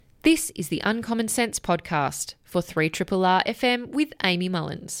This is the Uncommon Sense podcast for 3RRR FM with Amy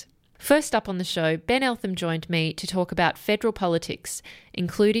Mullins. First up on the show, Ben Eltham joined me to talk about federal politics,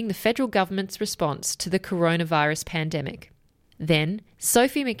 including the federal government's response to the coronavirus pandemic. Then,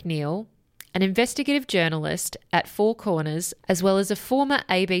 Sophie McNeill, an investigative journalist at Four Corners, as well as a former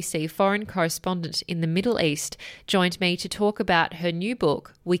ABC foreign correspondent in the Middle East, joined me to talk about her new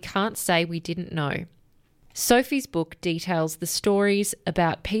book, We Can't Say We Didn't Know. Sophie's book details the stories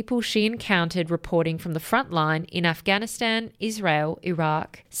about people she encountered reporting from the front line in Afghanistan, Israel,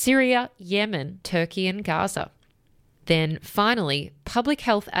 Iraq, Syria, Yemen, Turkey and Gaza. Then, finally, public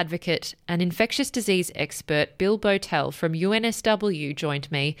health advocate and infectious disease expert Bill Bowtell from UNSW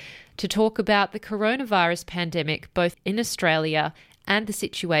joined me to talk about the coronavirus pandemic both in Australia and the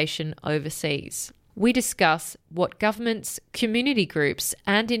situation overseas. We discuss what governments, community groups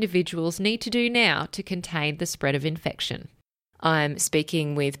and individuals need to do now to contain the spread of infection. I'm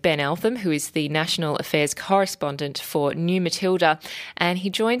speaking with Ben Eltham, who is the National Affairs Correspondent for New Matilda, and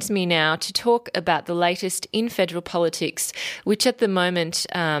he joins me now to talk about the latest in federal politics, which at the moment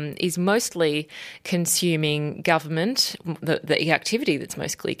is mostly consuming government. The activity that's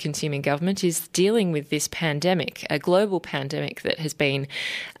mostly consuming government is dealing with this pandemic, a global pandemic that has been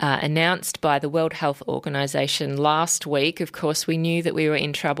announced by the World Health Organization last week. Of course, we knew that we were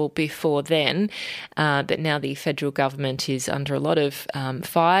in trouble before then, but now the federal government is under a lot of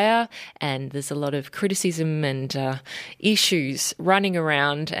fire, and there's a lot of criticism and issues running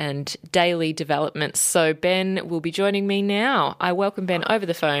around and daily developments. So Ben will be joining me now. I welcome Ben over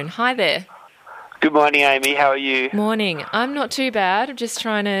the phone. Hi there. Good morning, Amy. How are you? Morning. I'm not too bad. I'm just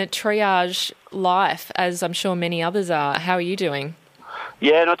trying to triage life, as I'm sure many others are. How are you doing?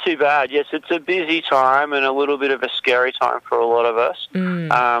 Yeah, not too bad. Yes, it's a busy time and a little bit of a scary time for a lot of us.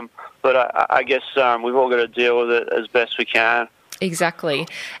 But I guess we've all got to deal with it as best we can. Exactly.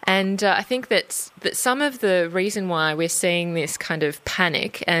 And I think that some of the reason why we're seeing this kind of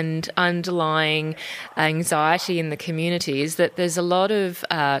panic and underlying anxiety in the community is that there's a lot of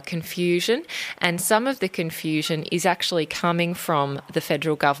confusion, and some of the confusion is actually coming from the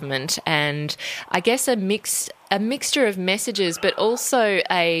federal government, and I guess a mixture of messages, but also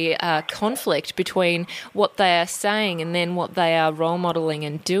a conflict between what they are saying and then what they are role modelling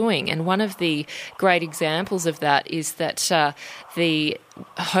and doing. And one of the great examples of that is that the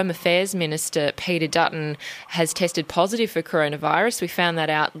Home Affairs Minister, Peter Dutton, has tested positive for coronavirus. We found that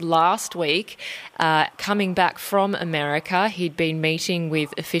out last week. Coming back from America, he'd been meeting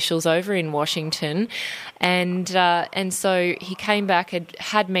with officials over in Washington, and so he came back and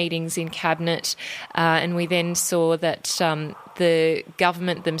had meetings in Cabinet, and we then saw that the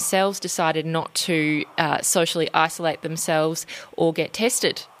government themselves decided not to socially isolate themselves or get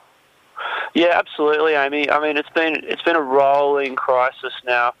tested. Yeah, absolutely, Amy. I mean, it's been a rolling crisis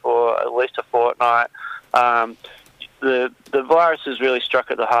now for at least a fortnight. The virus has really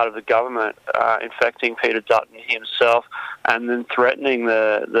struck at the heart of the government, infecting Peter Dutton himself, and then threatening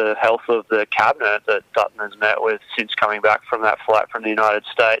the health of the cabinet that Dutton has met with since coming back from that flight from the United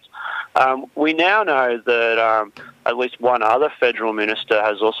States. We now know that at least one other federal minister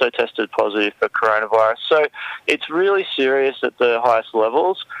has also tested positive for coronavirus. So it's really serious at the highest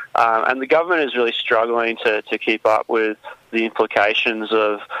levels, and the government is really struggling to keep up with the implications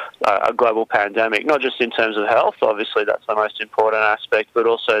of a global pandemic, not just in terms of health, obviously that's the most important aspect, but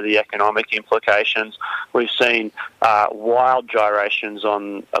also the economic implications. We've seen wild gyrations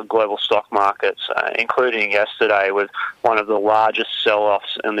on global stock markets, including yesterday with one of the largest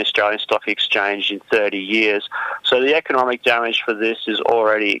sell-offs in the Australian Stock Exchange in 30 years. So the economic damage for this is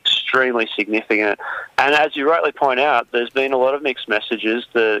already extremely significant. And as you rightly point out, there's been a lot of mixed messages.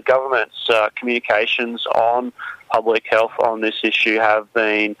 The government's communications on public health on this issue have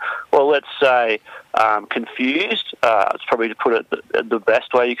been, well, let's say, confused. It's probably to put it the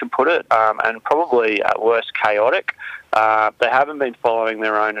best way you can put it, and probably at worst chaotic. They haven't been following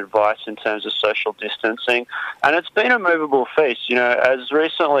their own advice in terms of social distancing, and it's been a movable feast. You know, as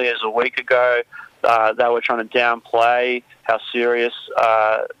recently as a week ago, they were trying to downplay how serious,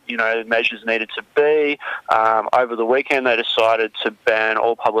 measures needed to be. Over the weekend, they decided to ban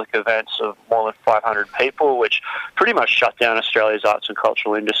all public events of more than 500 people, which pretty much shut down Australia's arts and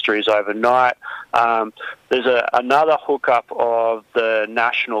cultural industries overnight. There's another hookup of the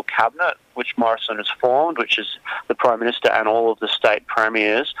National Cabinet, which Morrison has formed, which is the Prime Minister and all of the state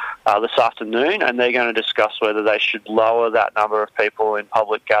premiers, this afternoon, and they're going to discuss whether they should lower that number of people in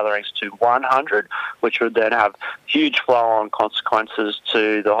public gatherings to 100, which would then have huge flow-on consequences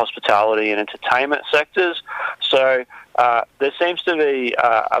to the hospitality and entertainment sectors. So there seems to be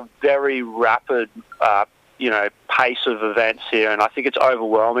a very rapid pace of events here, and I think it's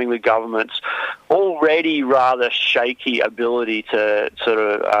overwhelming the government's already rather shaky ability to sort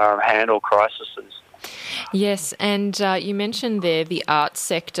of handle crises. Yes, and you mentioned there the arts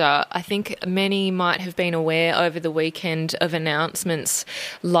sector. I think many might have been aware over the weekend of announcements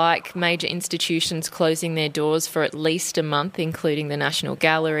like major institutions closing their doors for at least a month, including the National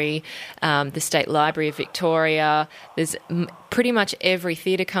Gallery, the State Library of Victoria. There's pretty much every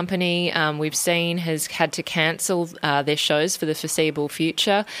theatre company we've seen has had to cancel their shows for the foreseeable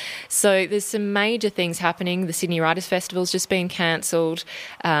future. So there's some major things happening. The Sydney Writers' Festival's just been cancelled.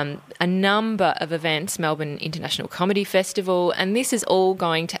 A number of events, Melbourne International Comedy Festival, and this is all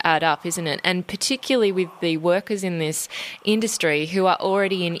going to add up, isn't it? And particularly with the workers in this industry who are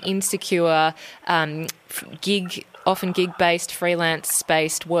already in insecure often gig-based,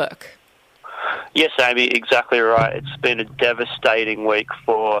 freelance-based work. Yes, Amy, exactly right. It's been a devastating week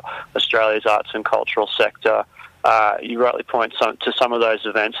for Australia's arts and cultural sector. You rightly point to some of those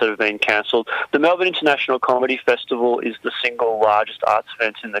events that have been cancelled. The Melbourne International Comedy Festival is the single largest arts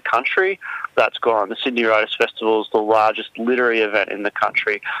event in the country. That's gone. The Sydney Writers' Festival is the largest literary event in the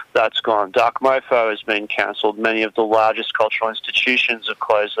country. That's gone. Dark Mofo has been cancelled. Many of the largest cultural institutions have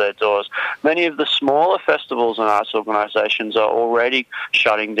closed their doors. Many of the smaller festivals and arts organisations are already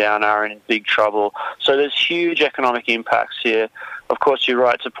shutting down, are in big trouble. So there's huge economic impacts here. Of course, you're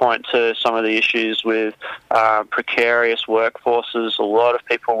right to point to some of the issues with precarious workforces. A lot of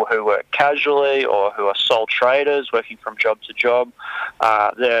people who work casually or who are sole traders working from job to job,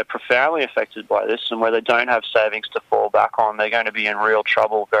 they're profoundly affected by this, and where they don't have savings to fall back on, they're going to be in real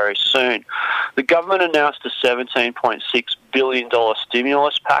trouble very soon. The government announced a $17.6 billion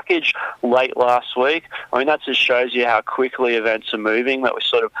stimulus package late last week. I mean, that just shows you how quickly events are moving, that we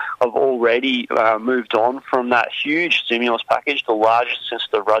sort of have already moved on from that huge stimulus package, the largest since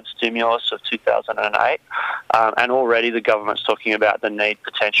the Rudd stimulus of 2008. And already the government's talking about the need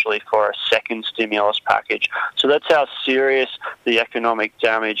potentially for a second stimulus package. So that's how serious the economic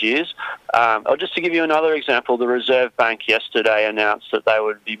damage is. Just to give you another example, the Reserve Bank yesterday announced that they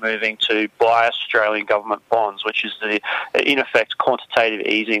would be moving to buy Australian government bonds, which is in effect quantitative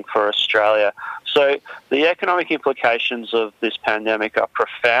easing for Australia. So the economic implications of this pandemic are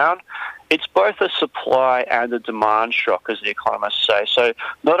profound. It's both a supply and a demand shock, as the economists say. So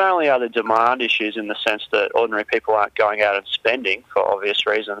not only are there demand issues in the sense that ordinary people aren't going out and spending for obvious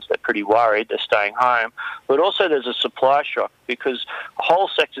reasons, they're pretty worried, they're staying home, but also there's a supply shock because whole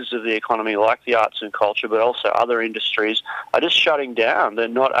sectors of the economy, like the arts and culture, but also other industries, are just shutting down. They're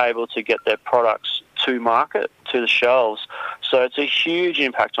not able to get their products to market, to the shelves. So it's a huge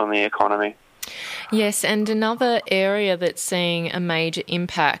impact on the economy. Yes, and another area that's seeing a major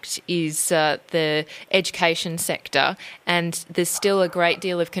impact is the education sector, and there's still a great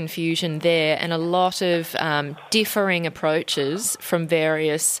deal of confusion there and a lot of differing approaches from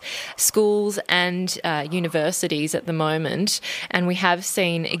various schools and universities at the moment. And we have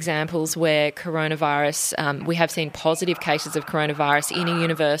seen examples where we have seen positive cases of coronavirus in a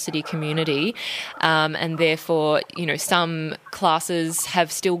university community, and therefore, some classes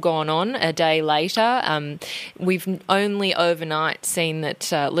have still gone on a day later. We've only overnight seen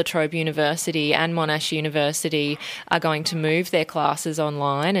that La Trobe University and Monash University are going to move their classes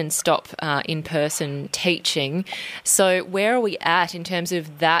online and stop in-person teaching. So where are we at in terms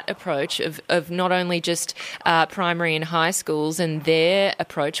of that approach of not only just primary and high schools and their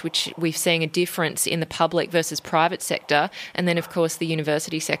approach, which we've seen a difference in the public versus private sector, and then, of course, the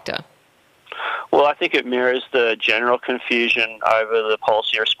university sector? Well, I think it mirrors the general confusion over the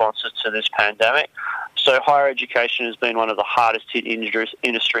policy responses to this pandemic. So higher education has been one of the hardest hit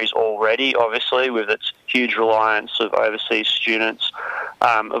industries already, obviously, with its huge reliance of overseas students.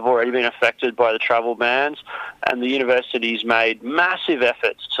 Have already been affected by the travel bans, and the universities made massive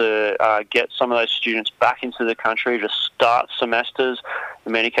efforts to get some of those students back into the country to start semesters.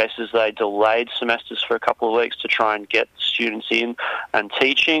 In many cases, they delayed semesters for a couple of weeks to try and get students in and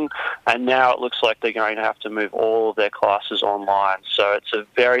teaching, and now it looks like they're going to have to move all of their classes online. So it's a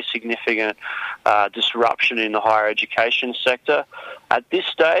very significant disruption in the higher education sector. At this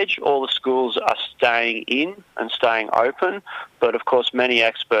stage, all the schools are staying in and staying open, but of course many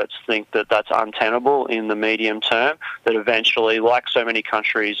experts think that that's untenable in the medium term, that eventually, like so many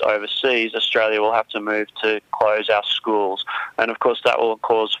countries overseas, Australia will have to move to close our schools. And of course that will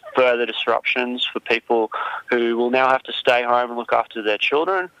cause further disruptions for people who will now have to stay home and look after their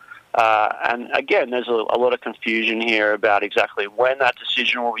children. And again, there's a lot of confusion here about exactly when that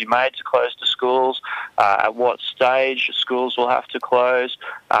decision will be made to close the schools, at what stage schools will have to close,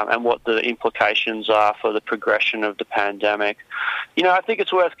 and what the implications are for the progression of the pandemic. I think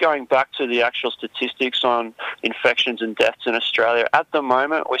it's worth going back to the actual statistics on infections and deaths in Australia. At the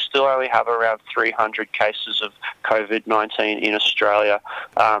moment, we still only have around 300 cases of COVID-19 in Australia,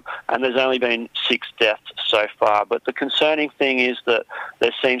 and there's only been 6 deaths so far. But the concerning thing is that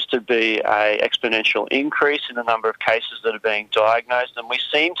there seems to be an exponential increase in the number of cases that are being diagnosed, and we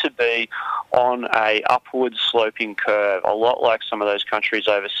seem to be on a upward sloping curve, a lot like some of those countries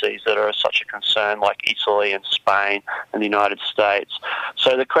overseas that are such a concern, like Italy and Spain and the United States.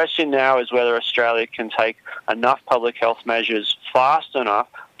 So the question now is whether Australia can take enough public health measures fast enough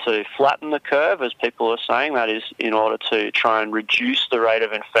to flatten the curve, as people are saying, that is, in order to try and reduce the rate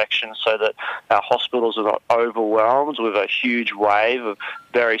of infection so that our hospitals are not overwhelmed with a huge wave of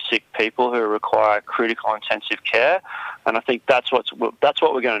very sick people who require critical intensive care. And I think that's what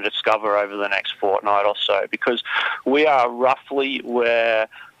we're going to discover over the next fortnight or so, because we are roughly where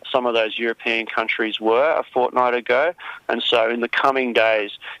some of those European countries were a fortnight ago. And so in the coming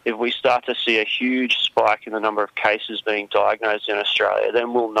days, if we start to see a huge spike in the number of cases being diagnosed in Australia,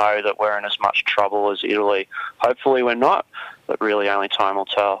 then we'll know that we're in as much trouble as Italy. Hopefully we're not, but really only time will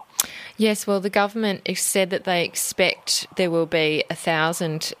tell. Yes, well, the government said that they expect there will be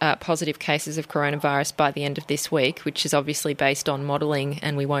 1,000 positive cases of coronavirus by the end of this week, which is obviously based on modelling,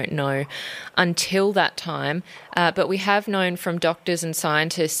 and we won't know until that time. But we have known from doctors and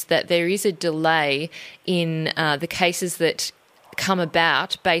scientists that there is a delay in the cases that come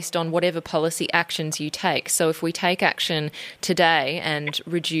about based on whatever policy actions you take. So if we take action today and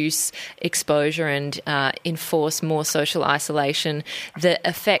reduce exposure and enforce more social isolation, the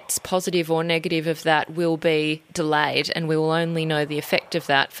effects, positive or negative, of that will be delayed, and we will only know the effect of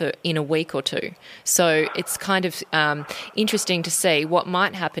that in a week or two. So it's kind of interesting to see what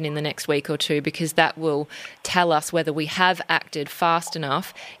might happen in the next week or two, because that will tell us whether we have acted fast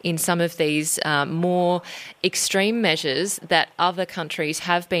enough in some of these more extreme measures that other countries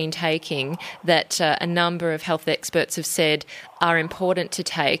have been taking, that a number of health experts have said are important to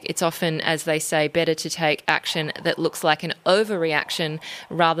take. It's often, as they say, better to take action that looks like an overreaction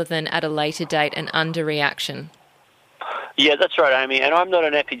rather than at a later date an underreaction. Yeah, that's right, Amy. And I'm not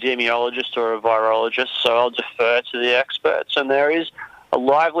an epidemiologist or a virologist, so I'll defer to the experts. And there is a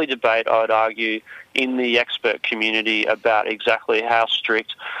lively debate, I would argue, in the expert community about exactly how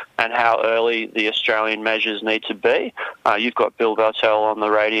strict and how early the Australian measures need to be. You've got Bill Bowtell on the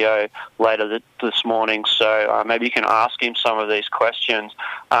radio later this morning, so maybe you can ask him some of these questions.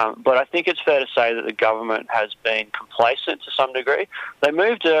 But I think it's fair to say that the government has been complacent to some degree. They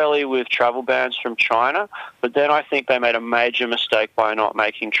moved early with travel bans from China, but then I think they made a major mistake by not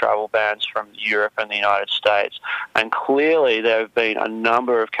making travel bans from Europe and the United States. And clearly there have been a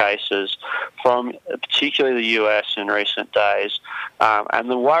number of cases from particularly the US in recent days. And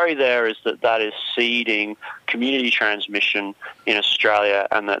the worry there is that that is seeding community transmission in Australia,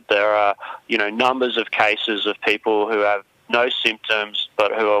 and that there are, numbers of cases of people who have no symptoms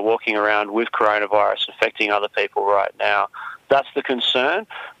but who are walking around with coronavirus infecting other people right now. That's the concern.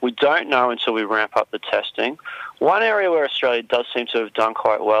 We don't know until we ramp up the testing. One area where Australia does seem to have done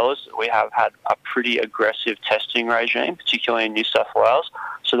quite well is that we have had a pretty aggressive testing regime, particularly in New South Wales.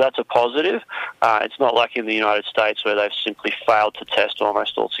 So that's a positive. It's not like in the United States where they've simply failed to test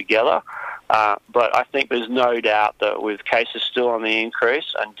almost altogether. But I think there's no doubt that with cases still on the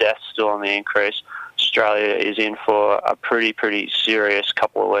increase and deaths still on the increase, Australia is in for a pretty serious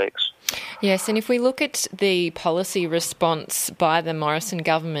couple of weeks. Yes, and if we look at the policy response by the Morrison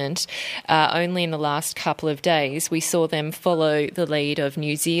government, only in the last couple of days, we saw them follow the lead of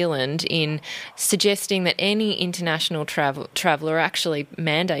New Zealand in suggesting that any international traveller, actually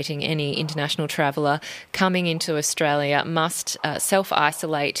mandating any international traveller coming into Australia must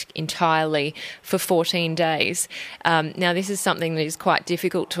self-isolate entirely for 14 days. Now, this is something that is quite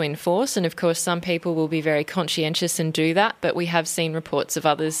difficult to enforce, and of course some people will be very conscientious and do that, but we have seen reports of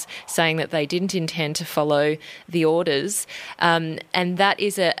others saying that they didn't intend to follow the orders. And that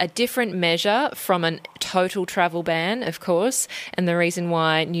is a different measure from a total travel ban, of course. And the reason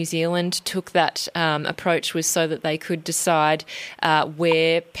why New Zealand took that approach was so that they could decide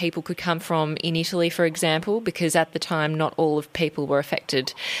where people could come from in Italy, for example, because at the time not all of people were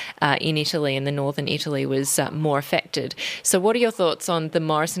affected in Italy, and the northern Italy was more affected. So what are your thoughts on the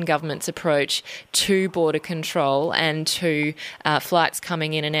Morrison government's approach to border control and to flights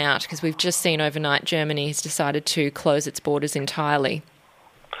coming in and out? Because we've just seen overnight Germany has decided to close its borders entirely.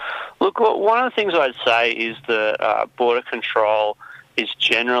 Look, one of the things I'd say is that border control is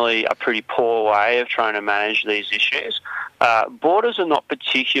generally a pretty poor way of trying to manage these issues. borders are not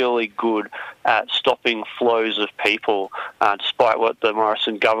particularly good at stopping flows of people, despite what the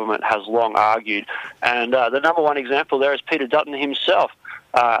Morrison government has long argued. And the number one example there is Peter Dutton himself,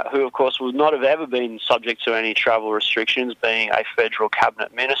 who, of course, would not have ever been subject to any travel restrictions, being a federal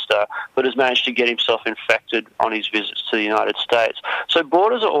cabinet minister, but has managed to get himself infected on his visits to the United States. So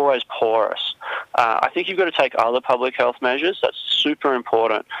borders are always porous. I think you've got to take other public health measures. That's super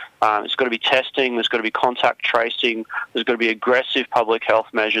important. There's got to be testing, there's got to be contact tracing, there's got to be aggressive public health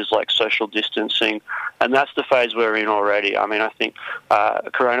measures like social distancing, and that's the phase we're in already. I mean, I think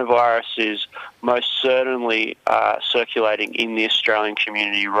coronavirus is most certainly circulating in the Australian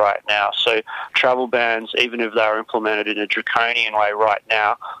community right now. So travel bans, even if they are implemented in a draconian way right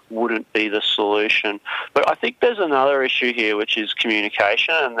now, wouldn't be the solution. But I think there's another issue here, which is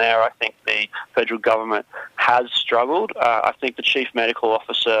communication, and there I think the federal government has struggled. I think the Chief Medical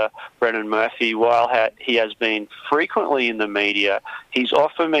Officer, Brendan Murphy, while he has been frequently in the media, he's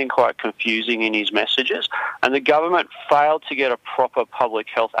often been quite confusing in his messages, and the government failed to get a proper public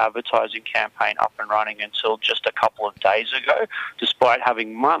health advertising campaign up and running until just a couple of days ago, despite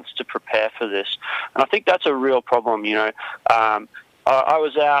having months to prepare for this. And I think that's a real problem, you know. I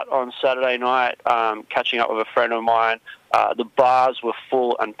was out on Saturday night catching up with a friend of mine. The bars were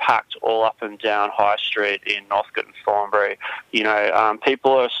full and packed all up and down High Street in Northcote and Thornbury. You know,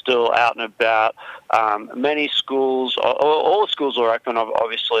 people are still out and about. Many schools, all the schools are open,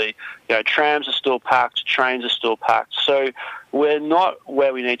 obviously. You know, trams are still packed, trains are still packed. So we're not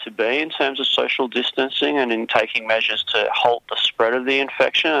where we need to be in terms of social distancing and in taking measures to halt the spread of the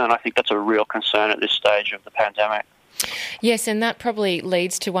infection. And I think that's a real concern at this stage of the pandemic. Yes, and that probably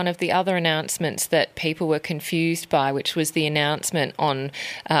leads to one of the other announcements that people were confused by, which was the announcement on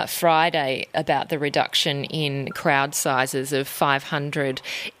Friday about the reduction in crowd sizes of 500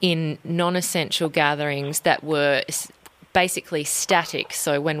 in non-essential gatherings that were basically static,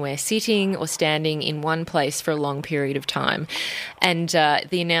 so when we're sitting or standing in one place for a long period of time. And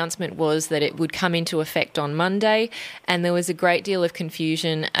the announcement was that it would come into effect on Monday, and there was a great deal of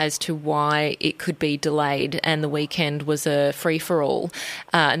confusion as to why it could be delayed, and the weekend was a free-for-all.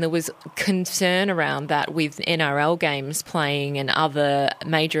 And there was concern around that with NRL games playing and other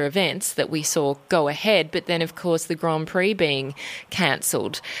major events that we saw go ahead, but then, of course, the Grand Prix being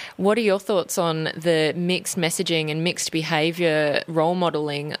cancelled. What are your thoughts on the mixed messaging and mixed behaviour role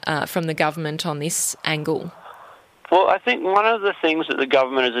modelling from the government on this angle? Well, I think one of the things that the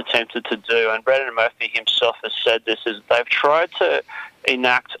government has attempted to do, and Brendan Murphy himself has said this, is they've tried to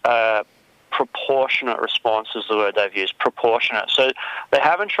enact a proportionate response, is the word they've used, proportionate. So they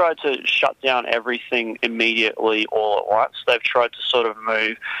haven't tried to shut down everything immediately all at once. They've tried to sort of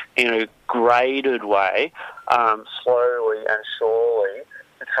move in a graded way, slowly and surely,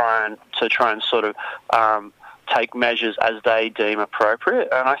 to try and sort of take measures as they deem appropriate.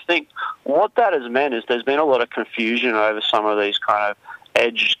 And I think what that has meant is there's been a lot of confusion over some of these kind of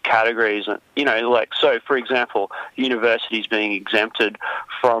edge categories. And, you know, like, so, for example, universities being exempted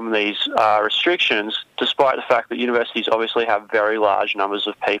from these restrictions, despite the fact that universities obviously have very large numbers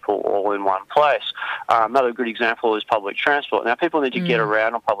of people all in one place. Another good example is public transport. Now, people need to get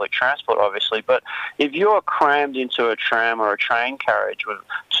around on public transport, obviously, but if you're crammed into a tram or a train carriage with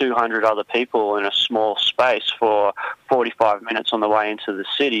 200 other people in a small space for 45 minutes on the way into the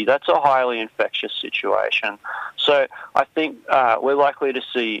city, that's a highly infectious situation. So I think we're likely to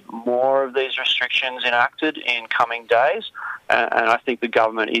see more of these restrictions enacted in coming days, and I think the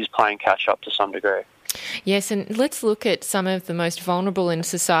government is playing catch-up to some degree. Yes, and let's look at some of the most vulnerable in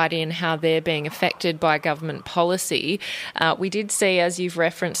society and how they're being affected by government policy. We did see, as you've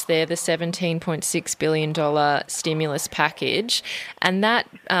referenced there, the $17.6 billion stimulus package, and that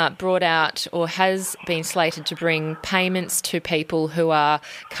brought out, or has been slated to bring, payments to people who are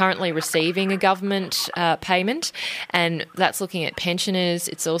currently receiving a government payment, and that's looking at pensioners.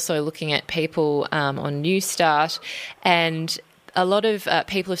 It's also looking at people on New Start, and a lot of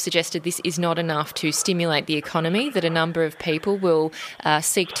people have suggested this is not enough to stimulate the economy, that a number of people will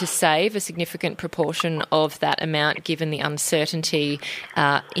seek to save a significant proportion of that amount given the uncertainty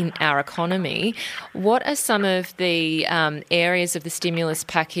in our economy. What are some of the areas of the stimulus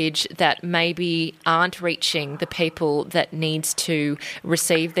package that maybe aren't reaching the people that needs to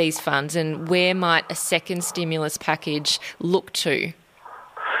receive these funds, and where might a second stimulus package look to?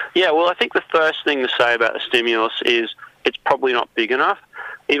 Yeah, well, I think the first thing to say about the stimulus is it's probably not big enough.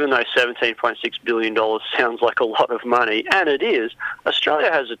 even though $17.6 billion sounds like a lot of money, and it is,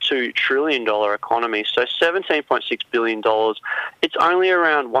 Australia has a $2 trillion economy, so $17.6 billion, it's only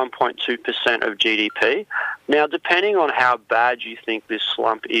around 1.2% of GDP. Now, depending on how bad you think this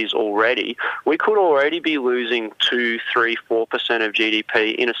slump is already, we could already be losing 2, 3, 4% of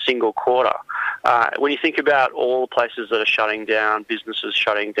GDP in a single quarter. When you think about all the places that are shutting down, businesses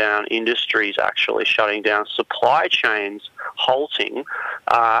shutting down, industries actually shutting down, supply chains halting,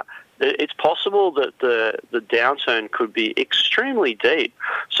 it's possible that the downturn could be extremely deep.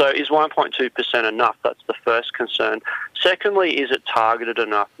 So is 1.2% enough? That's the first concern. Secondly, is it targeted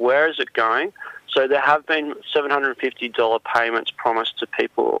enough? Where is it going? So there have been $750 payments promised to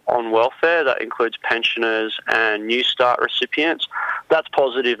people on welfare. That includes pensioners and New Start recipients. That's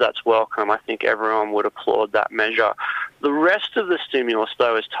positive. That's welcome. I think everyone would applaud that measure. The rest of the stimulus,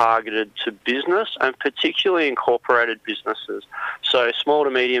 though, is targeted to business and particularly incorporated businesses. So small to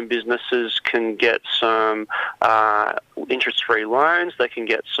medium businesses can get some interest-free loans. They can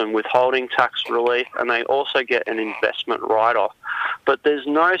get some withholding tax relief, and they also get an investment write-off. But there's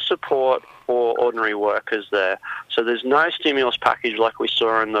no support for ordinary workers there. So there's no stimulus package like we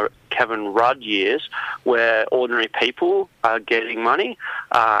saw in the Kevin Rudd years where ordinary people are getting money.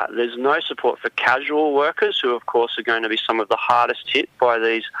 There's no support for casual workers who, of course, are going to be some of the hardest hit by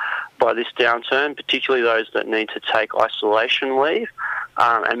this downturn, particularly those that need to take isolation leave.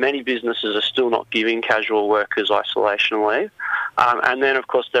 And many businesses are still not giving casual workers isolation leave. And then, of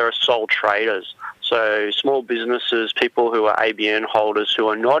course, there are sole traders. So small businesses, people who are ABN holders who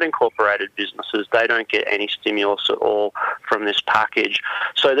are not incorporated businesses, they don't get any stimulus at all from this package.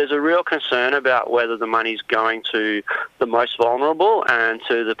 So there's a real concern about whether the money's going to the most vulnerable and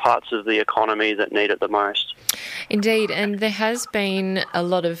to the parts of the economy that need it the most. Indeed, and there has been a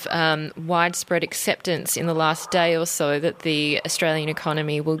lot of widespread acceptance in the last day or so that the Australian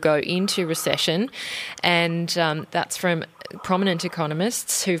economy will go into recession, and that's from prominent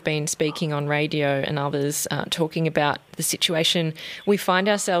economists who've been speaking on radio and others talking about the situation we find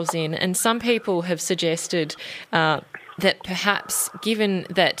ourselves in. And some people have suggested that perhaps, given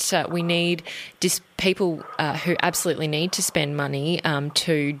that we need people who absolutely need to spend money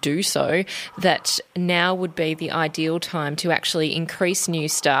to do so, that now would be the ideal time to actually increase New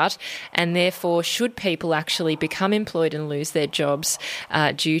Start, and therefore should people actually become employed and lose their jobs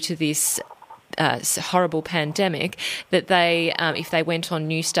due to this horrible pandemic, that they, if they went on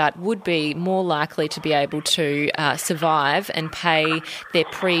New Start, would be more likely to be able to survive and pay their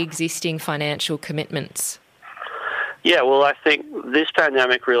pre-existing financial commitments. Yeah, well, I think this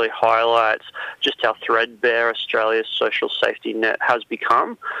pandemic really highlights just how threadbare Australia's social safety net has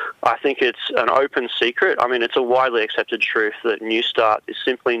become. I think it's an open secret. I mean, it's a widely accepted truth that New Start is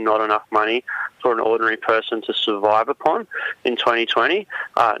simply not enough money for an ordinary person to survive upon in 2020.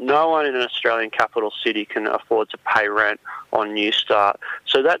 No one in an Australian capital city can afford to pay rent on New Start.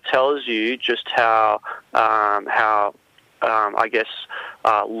 So that tells you just how I guess,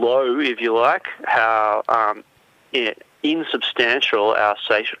 low, if you like, how insubstantial our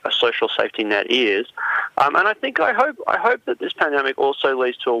social safety net is, and I hope that this pandemic also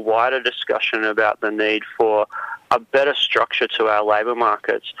leads to a wider discussion about the need for a better structure to our labour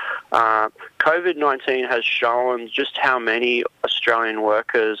markets. COVID-19 has shown just how many Australian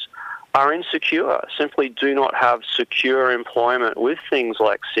workers are insecure, simply do not have secure employment with things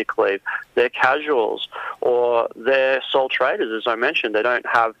like sick leave. They're casuals or they're sole traders, as I mentioned. They don't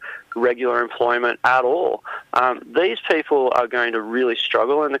have regular employment at all. These people are going to really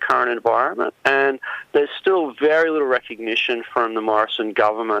struggle in the current environment, and there's still very little recognition from the Morrison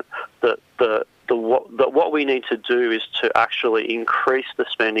government that what we need to do is to actually increase the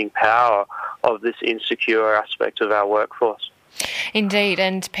spending power of this insecure aspect of our workforce. Indeed,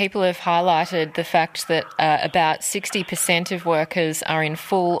 and people have highlighted the fact that about 60% of workers are in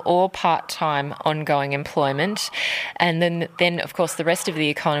full or part-time ongoing employment, and then of course the rest of the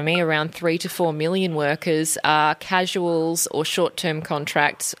economy, around 3 to 4 million workers, are casuals or short-term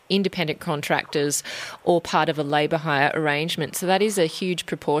contracts, independent contractors, or part of a labour hire arrangement. So that is a huge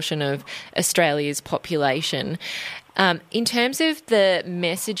proportion of Australia's population. In terms of the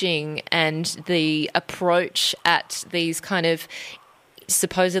messaging and the approach at these kind of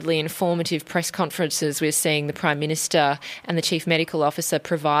supposedly informative press conferences we're seeing the Prime Minister and the Chief Medical Officer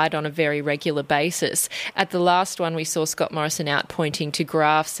provide on a very regular basis. At the last one, we saw Scott Morrison out pointing to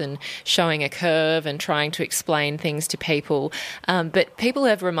graphs and showing a curve and trying to explain things to people. But people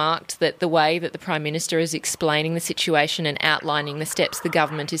have remarked that the way that the Prime Minister is explaining the situation and outlining the steps the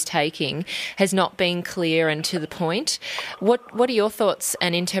government is taking has not been clear and to the point. What are your thoughts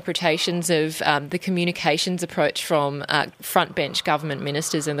and interpretations of the communications approach from frontbench government different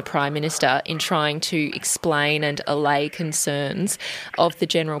ministers and the Prime Minister in trying to explain and allay concerns of the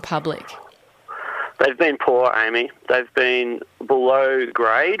general public? They've been poor, Amy. They've been below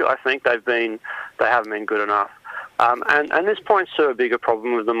grade. I think they haven't been good enough. And this points to a bigger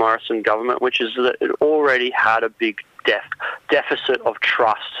problem with the Morrison government, which is that it already had a big deficit of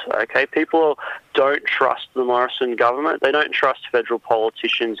trust. Okay, people don't trust the Morrison government. They don't trust federal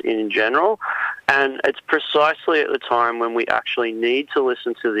politicians in general, and it's precisely at the time when we actually need to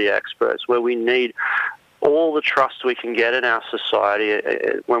listen to the experts, where we need all the trust we can get in our society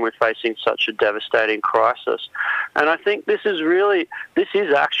when we're facing such a devastating crisis. And I think this is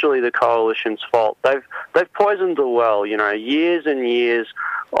actually the coalition's fault. They've poisoned the well. Years and years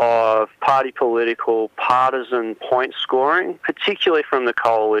of partisan point scoring, particularly from the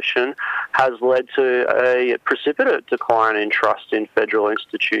coalition, has led to a precipitate decline in trust in federal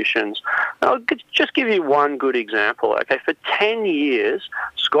institutions. I'll just give you one good example. Okay, for 10 years,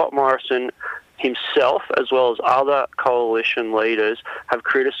 Scott Morrison himself, as well as other coalition leaders, have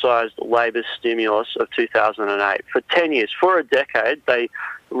criticised Labor's stimulus of 2008. For 10 years, for a decade, they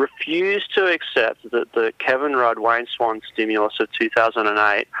refused to accept that the Kevin Rudd Wayne Swan stimulus of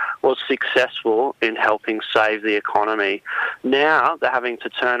 2008 was successful in helping save the economy. Now they're having to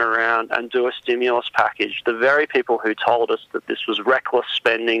turn around and do a stimulus package. The very people who told us that this was reckless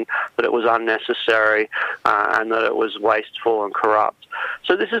spending, that it was unnecessary, and that it was wasteful and corrupt.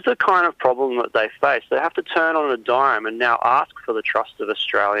 So this is the kind of problem that they face. They have to turn on a dime and now ask for the trust of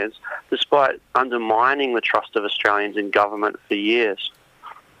Australians, despite undermining the trust of Australians in government for years.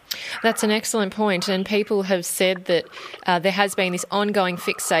 That's an excellent point, and people have said that there has been this ongoing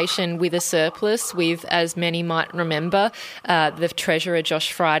fixation with a surplus, with, as many might remember, the Treasurer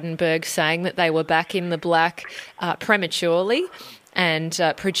Josh Frydenberg saying that they were back in the black prematurely, and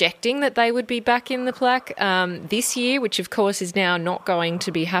projecting that they would be back in the black this year, which of course is now not going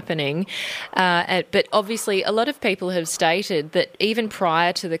to be happening. But obviously a lot of people have stated that even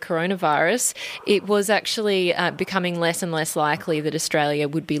prior to the coronavirus, it was actually becoming less and less likely that Australia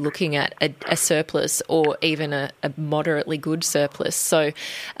would be looking at a surplus or even a moderately good surplus. So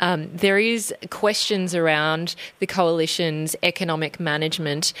there is questions around the coalition's economic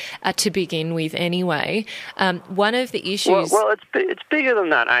management to begin with anyway. One of the issues... Well, it's bigger than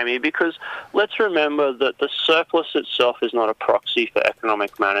that, Amy, because let's remember that the surplus itself is not a proxy for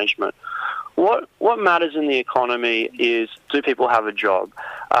economic management. What matters in the economy is, do people have a job?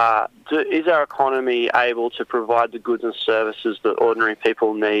 Is our economy able to provide the goods and services that ordinary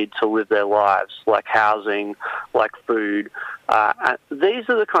people need to live their lives, like housing, like food? These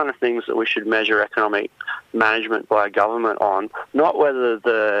are the kind of things that we should measure economic management by a government on, not whether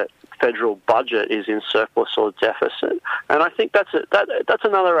the federal budget is in surplus or deficit. And I think that's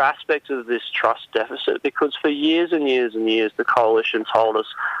another aspect of this trust deficit, because for years and years and years the coalition told us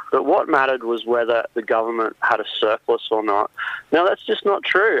that what mattered was whether the government had a surplus or not. Now that's just not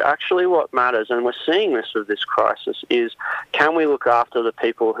true. Actually what matters, and we're seeing this with this crisis, is can we look after the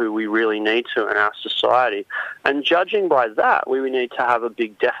people who we really need to in our society? And judging by that, we need to have a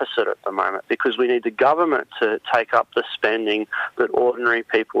big deficit at the moment, because we need the government to take up the spending that ordinary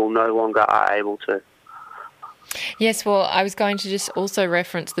people no longer are able to. Yes, well, I was going to just also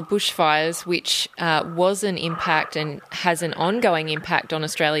reference the bushfires, which was an impact and has an ongoing impact on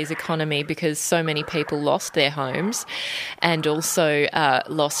Australia's economy, because so many people lost their homes and also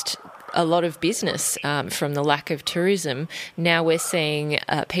lost a lot of business from the lack of tourism. Now we're seeing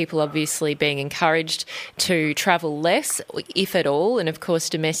people obviously being encouraged to travel less, if at all. And of course,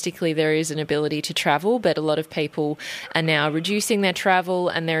 domestically, there is an ability to travel, but a lot of people are now reducing their travel,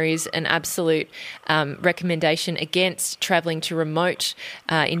 and there is an absolute recommendation against travelling to remote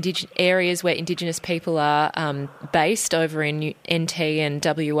areas where Indigenous people are based over in NT and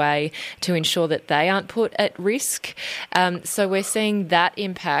WA, to ensure that they aren't put at risk. So we're seeing that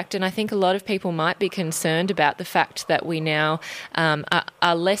impact, and I think a lot of people might be concerned about the fact that we now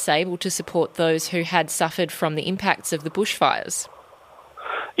are less able to support those who had suffered from the impacts of the bushfires.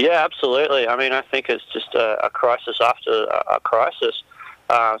 Yeah, absolutely. I mean, I think it's just a crisis after a crisis.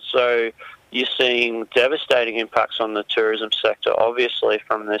 So you're seeing devastating impacts on the tourism sector, obviously,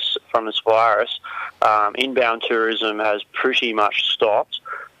 from this virus. Inbound tourism has pretty much stopped.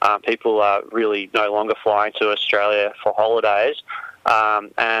 People are really no longer flying to Australia for holidays.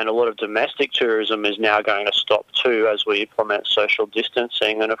 And a lot of domestic tourism is now going to stop too as we implement social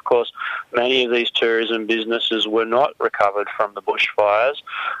distancing. And of course, many of these tourism businesses were not recovered from the bushfires.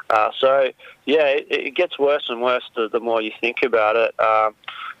 So, yeah, it gets worse and worse the more you think about it.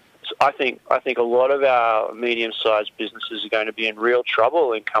 I think a lot of our medium-sized businesses are going to be in real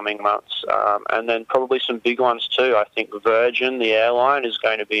trouble in coming months, and then probably some big ones too. I think Virgin, the airline, is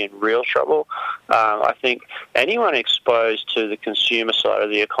going to be in real trouble. I think anyone exposed to the consumer side of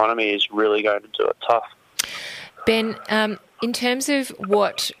the economy is really going to do it tough. Ben, in terms of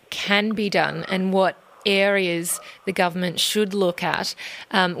what can be done and what areas the government should look at,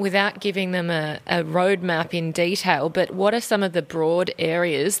 without giving them a roadmap in detail, but what are some of the broad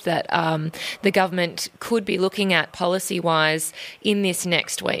areas that the government could be looking at policy-wise in this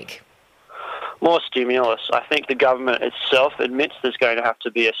next week? More stimulus. I think the government itself admits there's going to have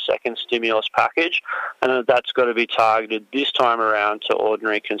to be a second stimulus package, and that's got to be targeted this time around to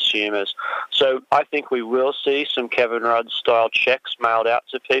ordinary consumers. So I think we will see some Kevin Rudd-style checks mailed out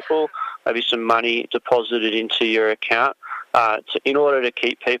to people, maybe some money deposited into your account in order to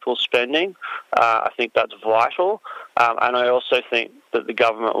keep people spending. I think that's vital. And I also think that the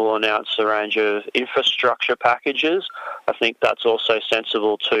government will announce a range of infrastructure packages. I think that's also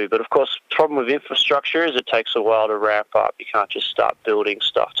sensible too. But of course, the problem with infrastructure is it takes a while to ramp up. You can't just start building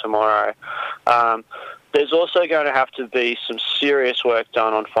stuff tomorrow. There's also going to have to be some serious work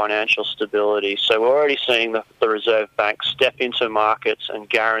done on financial stability. So we're already seeing the Reserve Bank step into markets and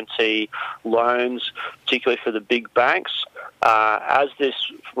guarantee loans, particularly for the big banks. As this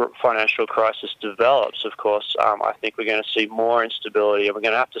financial crisis develops, of course, I think we're going to see more instability, and we're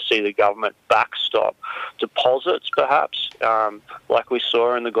going to have to see the government backstop deposits, perhaps, like we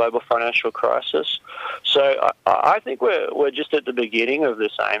saw in the global financial crisis. So I think we're just at the beginning of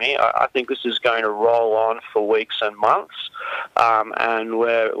this, Amy. I think this is going to roll on for weeks and months, and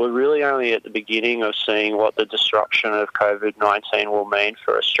we're really only at the beginning of seeing what the disruption of COVID-19 will mean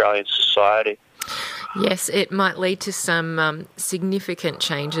for Australian society. Yes, it might lead to some significant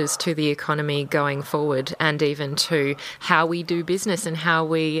changes to the economy going forward, and even to how we do business and how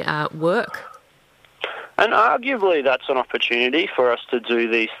we work. And arguably that's an opportunity for us to do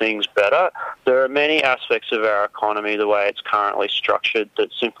these things better. There are many aspects of our economy, the way it's currently structured,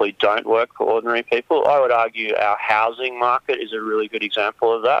 that simply don't work for ordinary people. I would argue our housing market is a really good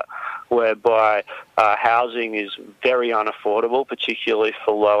example of that, whereby housing is very unaffordable, particularly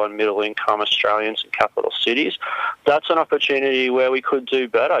for low and middle income Australians in capital cities. That's an opportunity where we could do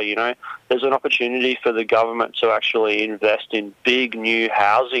better. You know, there's an opportunity for the government to actually invest in big new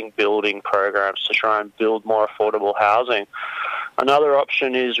housing building programs to try and build more affordable housing. Another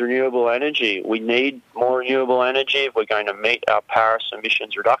option is renewable energy. We need more renewable energy if we're going to meet our Paris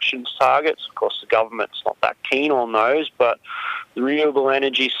emissions reductions targets. Of course, the government's not that keen on those, but the renewable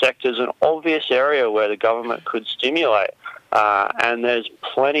energy sector is an obvious area where the government could stimulate. And there's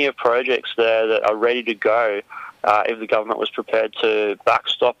plenty of projects there that are ready to go if the government was prepared to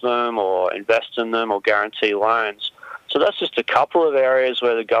backstop them or invest in them or guarantee loans. So that's just a couple of areas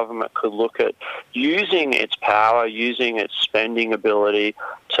where the government could look at using its power, using its spending ability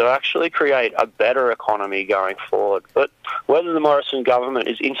to actually create a better economy going forward. But whether the Morrison government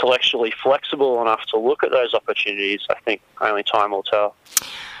is intellectually flexible enough to look at those opportunities, I think only time will tell.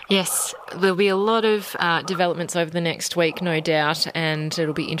 Yes, there'll be a lot of developments over the next week, no doubt, and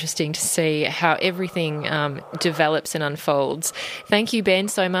it'll be interesting to see how everything develops and unfolds. Thank you, Ben,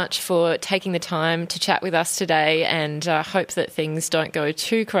 so much for taking the time to chat with us today, and hope that things don't go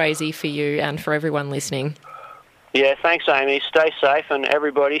too crazy for you and for everyone listening. Yeah, thanks, Amy. Stay safe, and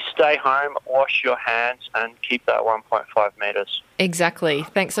everybody stay home, wash your hands, and keep that 1.5 metres. Exactly.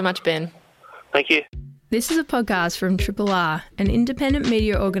 Thanks so much, Ben. Thank you. This is a podcast from Triple R, an independent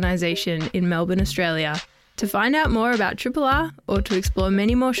media organisation in Melbourne, Australia. To find out more about Triple R, or to explore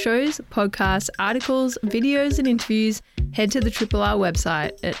many more shows, podcasts, articles, videos and interviews, head to the Triple R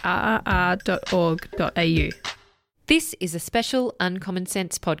website at rrr.org.au. This is a special Uncommon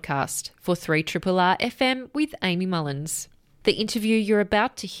Sense podcast for 3RRR FM with Amy Mullins. The interview you're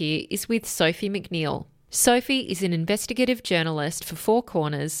about to hear is with Sophie McNeill. Sophie is an investigative journalist for Four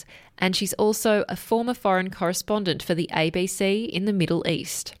Corners, and she's also a former foreign correspondent for the ABC in the Middle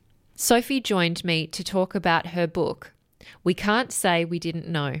East. Sophie joined me to talk about her book, We Can't Say We Didn't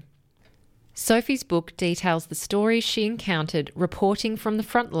Know. Sophie's book details the stories she encountered reporting from the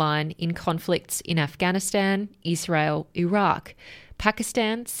front line in conflicts in Afghanistan, Israel, Iraq,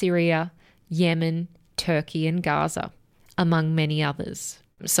 Pakistan, Syria, Yemen, Turkey and Gaza, among many others.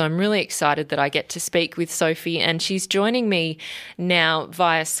 So I'm really excited that I get to speak with Sophie, and she's joining me now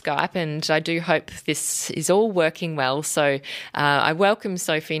via Skype, and I do hope this is all working well. So I welcome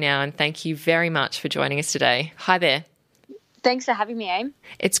Sophie now, and thank you very much for joining us today. Hi there. Thanks for having me, Aim.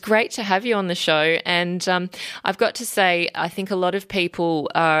 It's great to have you on the show. And I've got to say, I think a lot of people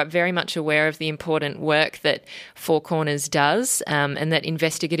are very much aware of the important work that Four Corners does, and that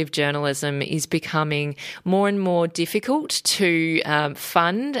investigative journalism is becoming more and more difficult to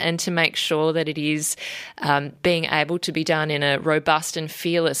fund and to make sure that it is being able to be done in a robust and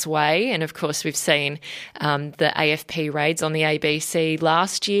fearless way. And of course, we've seen the AFP raids on the ABC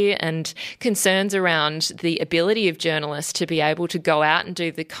last year and concerns around the ability of journalists to be able to go out and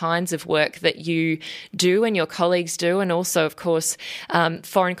do the kinds of work that you do and your colleagues do, and also, of course,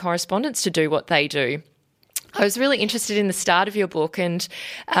 foreign correspondents to do what they do. I was really interested in the start of your book, and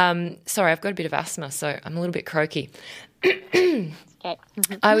sorry, I've got a bit of asthma, so I'm a little bit croaky. Okay.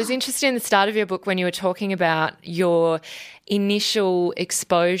 I was interested in the start of your book when you were talking about your initial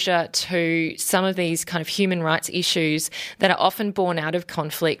exposure to some of these kind of human rights issues that are often born out of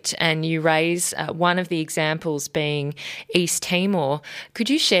conflict, and you raise one of the examples being East Timor.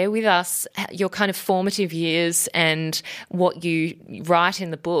 Could you share with us your kind of formative years and what you write in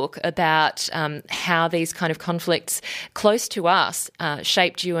the book about how these kind of conflicts close to us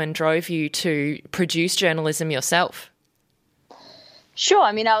shaped you and drove you to produce journalism yourself? Sure.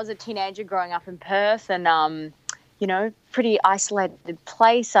 I mean, I was a teenager growing up in Perth and, pretty isolated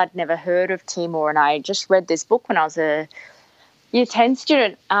place. I'd never heard of Timor, and I just read this book when I was a Year 10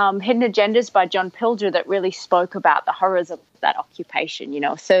 student, Hidden Agendas by John Pilger, that really spoke about the horrors of that occupation,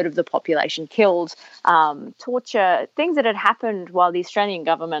 a third of the population killed, torture, things that had happened while the Australian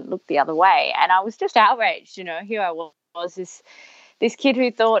government looked the other way. And I was just outraged, here I was, this kid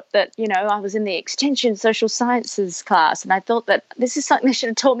who thought that, I was in the extension social sciences class, and I thought that this is something they should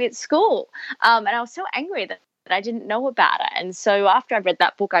have taught me at school. And I was so angry that I didn't know about it. And so after I read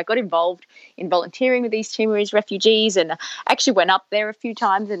that book, I got involved in volunteering with East Timorese refugees, and actually went up there a few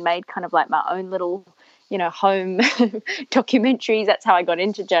times and made kind of like my own little, home documentaries. That's how I got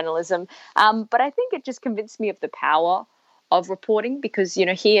into journalism. But I think it just convinced me of the power of reporting, because,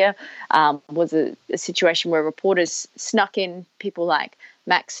 here was a situation where reporters snuck in. People like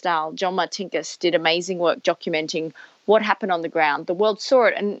Max Stahl, John Martinkus did amazing work documenting what happened on the ground. The world saw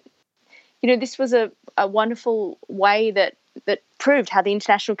it. And, this was a wonderful way that proved how the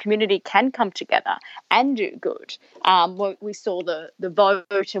international community can come together and do good. We saw the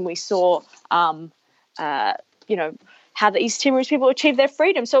vote, and we saw, how the East Timorese people achieved their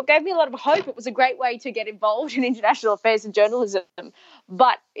freedom. So it gave me a lot of hope. It was a great way to get involved in international affairs and journalism.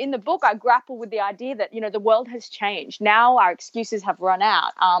 But in the book, I grapple with the idea that, the world has changed. Now our excuses have run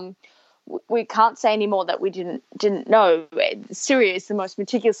out. We can't say anymore that we didn't know. Syria is the most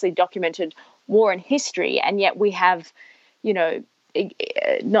meticulously documented war in history, and yet we have,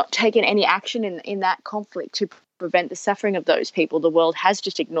 not taken any action in that conflict to prevent the suffering of those people. The world has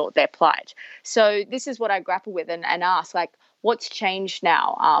just ignored their plight. So this is what I grapple with and ask, like, what's changed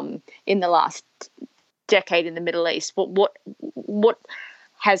now in the last decade in the Middle East? What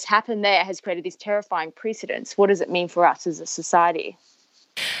has happened there has created this terrifying precedence. What does it mean for us as a society?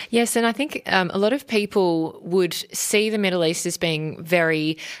 Yes, and I think a lot of people would see the Middle East as being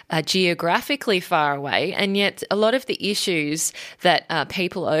very geographically far away, and yet a lot of the issues that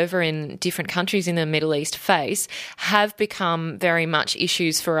people over in different countries in the Middle East face have become very much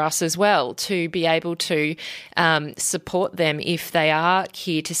issues for us as well, to be able to support them if they are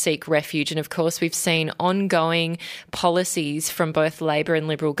here to seek refuge. And of course, we've seen ongoing policies from both Labor and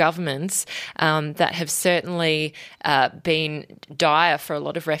Liberal governments that have certainly been dire for a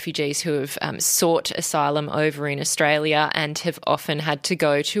lot of refugees who have sought asylum over in Australia and have often had to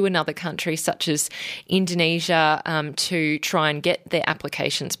go to another country such as Indonesia to try and get their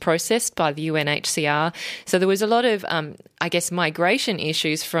applications processed by the UNHCR. So there was a lot of, migration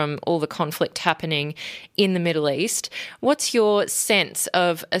issues from all the conflict happening in the Middle East. What's your sense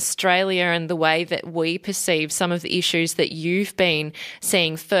of Australia and the way that we perceive some of the issues that you've been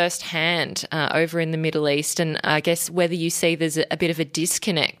seeing firsthand over in the Middle East, and I guess whether you see there's a bit of a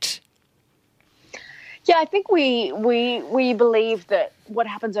disconnect? Yeah, I think we believe that what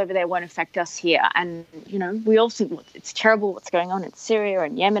happens over there won't affect us here. And, we all think it's terrible what's going on in Syria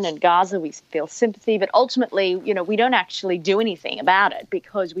and Yemen and Gaza. We feel sympathy, but ultimately, we don't actually do anything about it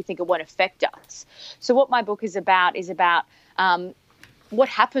because we think it won't affect us. So what my book is about what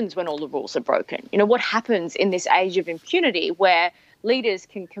happens when all the rules are broken. What happens in this age of impunity where leaders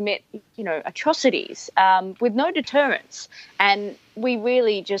can commit, atrocities with no deterrence. And we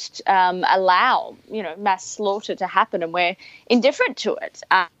really just allow, mass slaughter to happen, and we're indifferent to it.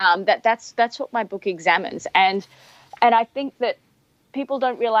 That's what my book examines. And I think that people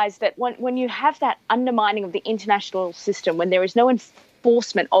don't realize that when you have that undermining of the international system, when there is no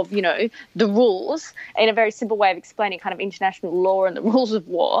enforcement of, the rules, in a very simple way of explaining kind of international law and the rules of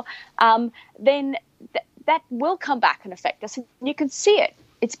war, then that will come back and affect us. And you can see it.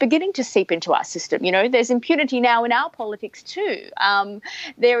 It's beginning to seep into our system. There's impunity now in our politics too.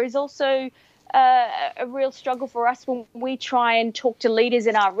 There is also a real struggle for us when we try and talk to leaders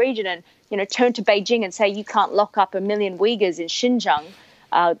in our region and, turn to Beijing and say, you can't lock up 1 million Uyghurs in Xinjiang,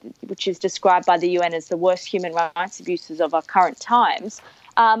 which is described by the UN as the worst human rights abuses of our current times.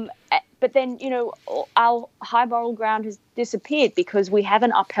 But then, our high moral ground has disappeared because we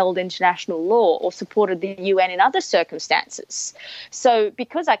haven't upheld international law or supported the UN in other circumstances. So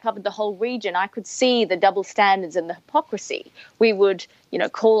because I covered the whole region, I could see the double standards and the hypocrisy. We would,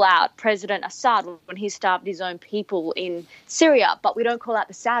 call out President Assad when he starved his own people in Syria, but we don't call out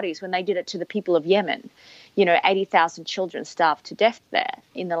the Saudis when they did it to the people of Yemen. 80,000 children starved to death there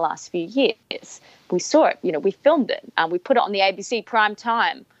in the last few years. We saw it, we filmed it. We put it on the ABC prime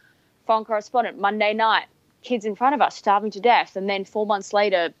time. Foreign correspondent, Monday night, kids in front of us starving to death. And then 4 months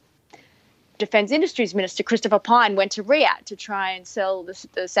later, Defence Industries Minister Christopher Pyne went to Riyadh to try and sell the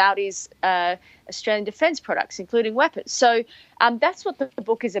Saudis Australian defence products, including weapons. So that's what the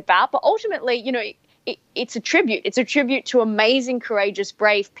book is about. But ultimately, it's a tribute. It's a tribute to amazing, courageous,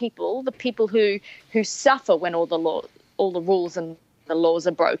 brave people, the people who suffer when all the rules and the laws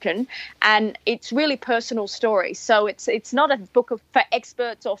are broken, and it's really personal stories. So it's not a book for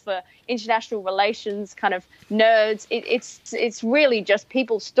experts or for international relations kind of nerds. It's really just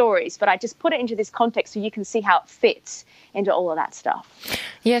people's stories, but I just put it into this context so you can see how it fits into all of that stuff.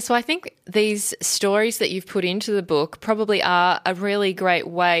 Yeah, so I think these stories that you've put into the book probably are a really great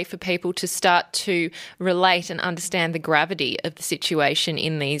way for people to start to relate and understand the gravity of the situation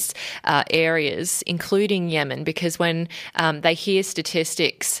in these areas, including Yemen, because when they hear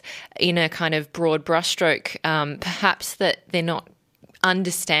statistics in a kind of broad brushstroke, perhaps that they're not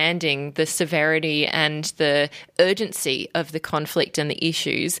understanding the severity and the urgency of the conflict and the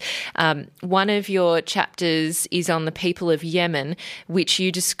issues. One of your chapters is on the people of Yemen, which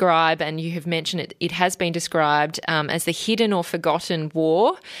you describe, and you have mentioned it has been described as the hidden or forgotten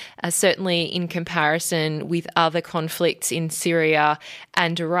war, certainly in comparison with other conflicts in Syria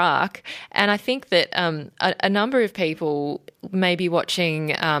and Iraq. And I think that a number of people may be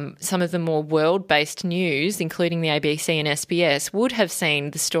watching some of the more world-based news, including the ABC and SBS, would have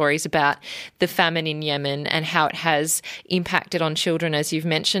seen the stories about the famine in Yemen and how it has impacted on children, as you've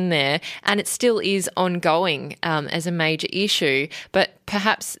mentioned there, and it still is ongoing as a major issue. But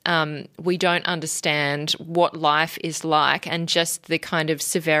perhaps we don't understand what life is like and just the kind of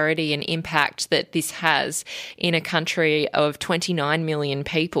severity and impact that this has in a country of 29 million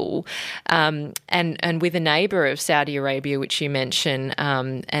people, and with a neighbour of Saudi Arabia, which you mentioned,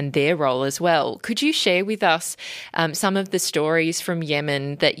 and their role as well. Could you share with us some of the stories from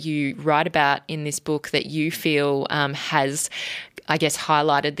Yemen that you write about in this book that you feel has, I guess,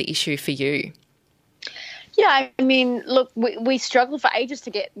 highlighted the issue for you? Yeah, I mean, look, we struggled for ages to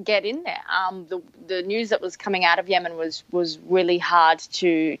get in there. The news that was coming out of Yemen was really hard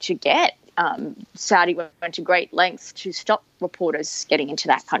to get. Saudi went to great lengths to stop reporters getting into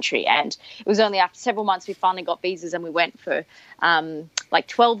that country. And it was only after several months we finally got visas, and we went for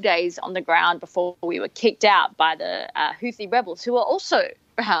 12 days on the ground before we were kicked out by the Houthi rebels, who were also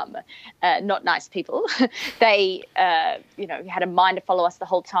not nice people. They, had a mind to follow us the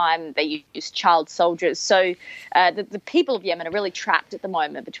whole time. They used child soldiers. So the people of Yemen are really trapped at the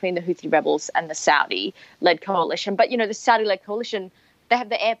moment between the Houthi rebels and the Saudi-led coalition. But, the Saudi-led coalition, they have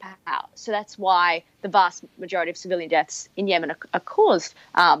the air power. So that's why the vast majority of civilian deaths in Yemen are caused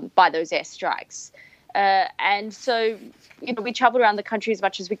by those airstrikes. And so, we traveled around the country as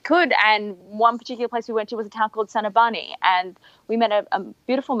much as we could. And one particular place we went to was a town called Sanabani. And we met a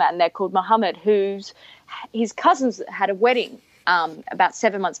beautiful man there called Mohammed, his cousins had a wedding about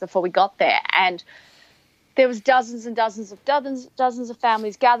 7 months before we got there. And there was dozens and dozens of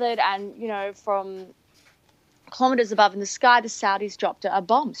families gathered. And, from kilometres above in the sky, the Saudis dropped a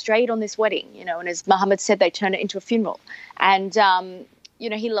bomb straight on this wedding, and as Mohammed said, they turned it into a funeral. And,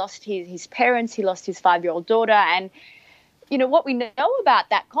 he lost his parents, he lost his 5-year-old daughter. And, what we know about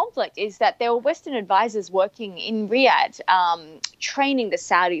that conflict is that there were Western advisors working in Riyadh, training the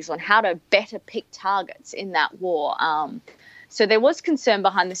Saudis on how to better pick targets in that war. So there was concern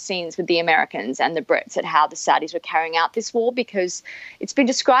behind the scenes with the Americans and the Brits at how the Saudis were carrying out this war, because it's been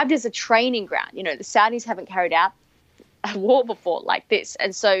described as a training ground. The Saudis haven't carried out a war before like this.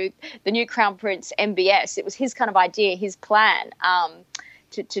 And so the new Crown Prince, MBS, it was his kind of idea, his plan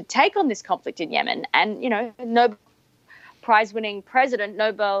to take on this conflict in Yemen. And, prize-winning president,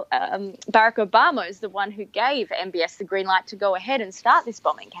 Barack Obama, is the one who gave MBS the green light to go ahead and start this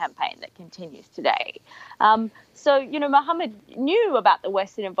bombing campaign that continues today. So, Mohammed knew about the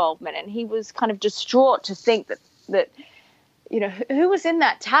Western involvement, and he was kind of distraught to think that who was in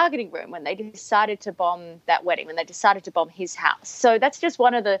that targeting room when they decided to bomb that wedding, when they decided to bomb his house. So that's just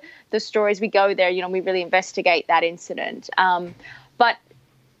one of the stories. We go there, we really investigate that incident. But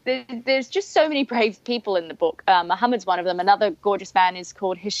there's just so many brave people in the book. Mohammed's one of them. Another gorgeous man is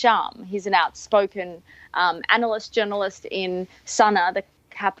called Hisham. He's an outspoken analyst, journalist in Sana'a, the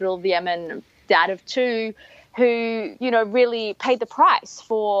capital of Yemen, dad of two, who, really paid the price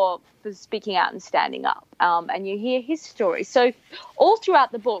for speaking out and standing up. And you hear his story. So all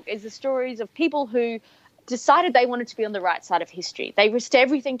throughout the book is the stories of people who decided they wanted to be on the right side of history. They risked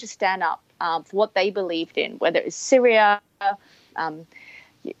everything to stand up for what they believed in, whether it was Syria,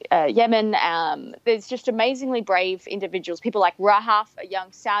 Yemen. There's just amazingly brave individuals, people like Rahaf, a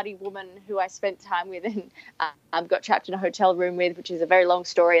young Saudi woman who I spent time with and got trapped in a hotel room with, which is a very long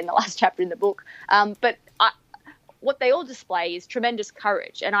story in the last chapter in the book. But what they all display is tremendous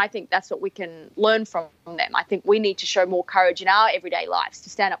courage, and I think that's what we can learn from them. I think we need to show more courage in our everyday lives to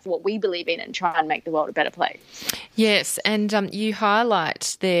stand up for what we believe in and try and make the world a better place. Yes, and you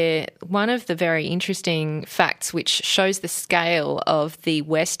highlight there one of the very interesting facts which shows the scale of the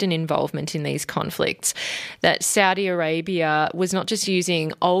Western involvement in these conflicts, that Saudi Arabia was not just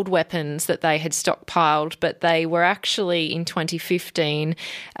using old weapons that they had stockpiled, but they were actually, in 2015,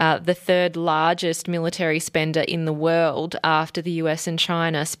 the third largest military spender in the world after the US and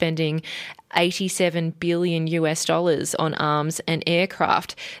China, spending $87 billion on arms and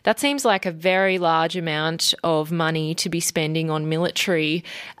aircraft. That seems like a very large amount of money to be spending on military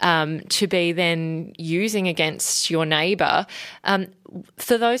to be then using against your neighbour.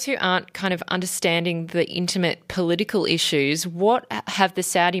 For those who aren't kind of understanding the intimate political issues, what have the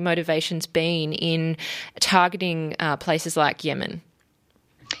Saudi motivations been in targeting places like Yemen?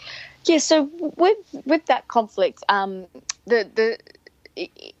 Yeah, so with that conflict, again,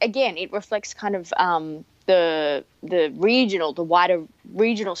 it reflects kind of the wider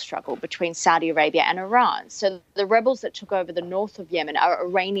regional struggle between Saudi Arabia and Iran. So the rebels that took over the north of Yemen are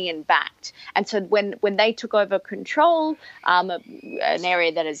Iranian-backed. And so when they took over control, an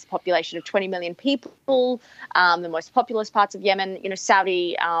area that has a population of 20 million people, the most populous parts of Yemen,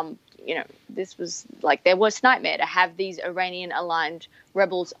 Saudi, this was like their worst nightmare to have these Iranian-aligned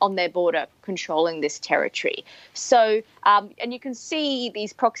rebels on their border controlling this territory. So, and you can see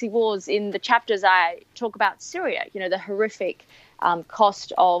these proxy wars in the chapters I talk about Syria, the horrific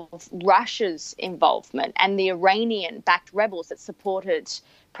cost of Russia's involvement and the Iranian-backed rebels that supported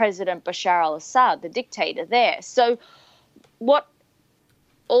President Bashar al-Assad, the dictator there. So what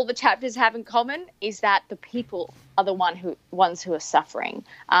all the chapters have in common is that the people are the ones who are suffering,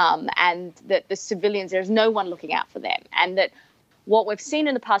 and that the civilians, there's no one looking out for them, and that what we've seen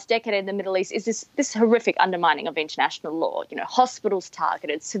in the past decade in the Middle East is this horrific undermining of international law. Hospitals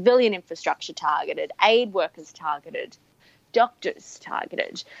targeted, civilian infrastructure targeted, aid workers targeted, doctors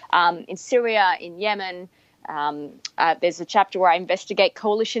targeted. In Syria, in Yemen, there's a chapter where I investigate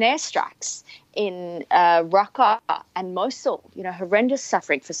coalition airstrikes in Raqqa and Mosul, horrendous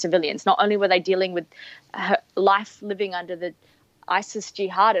suffering for civilians. Not only were they dealing with life living under the ISIS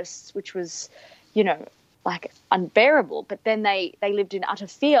jihadists, which was, like unbearable, but then they lived in utter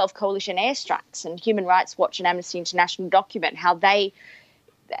fear of coalition airstrikes. And Human Rights Watch and Amnesty International document how they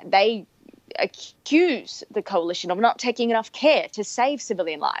accuse the coalition of not taking enough care to save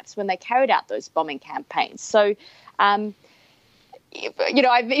civilian lives when they carried out those bombing campaigns. So, I've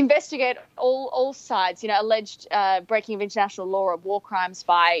investigated all sides, alleged breaking of international law or war crimes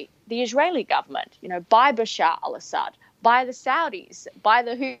by the Israeli government, by Bashar al-Assad, by the Saudis, by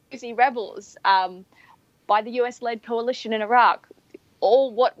the Houthi rebels, by the US-led coalition in Iraq.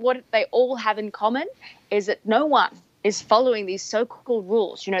 What they all have in common is that no one is following these so-called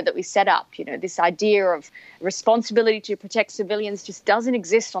rules, that we set up. This idea of responsibility to protect civilians just doesn't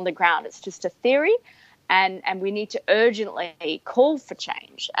exist on the ground. It's just a theory, and we need to urgently call for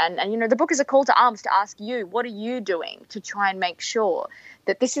change. And the book is a call to arms to ask you, what are you doing to try and make sure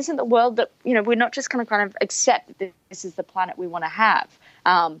that this isn't the world that, we're not just going to kind of accept that this is the planet we want to have.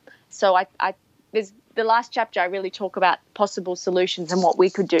 So there's the last chapter, I really talk about possible solutions and what we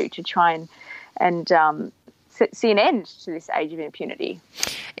could do to try and see an end to this age of impunity.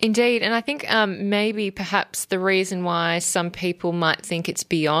 Indeed, and I think maybe perhaps the reason why some people might think it's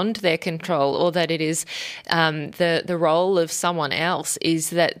beyond their control, or that it is the role of someone else, is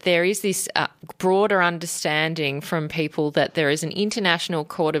that there is this broader understanding from people that there is an international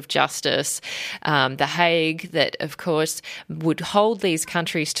court of justice, The Hague, that of course would hold these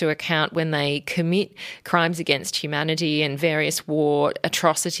countries to account when they commit crimes against humanity and various war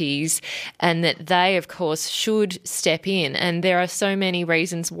atrocities, and that they of course should step in. And there are so many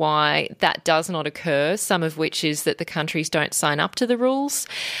reasons why that does not occur, some of which is that the countries don't sign up to the rules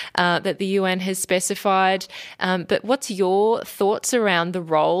that the UN has specified. But what's your thoughts around the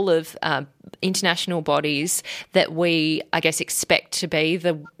role of international bodies that we, I guess, expect to be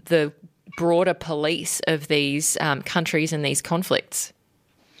the broader police of these countries and these conflicts?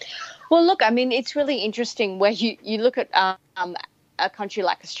 Well, look, I mean, it's really interesting where you look at a country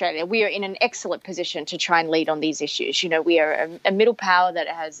like Australia. We are in an excellent position to try and lead on these issues. You know, we are a middle power that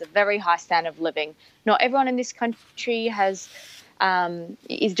has a very high standard of living. Not everyone in this country is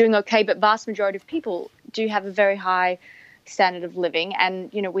doing okay, but vast majority of people do have a very high standard of living.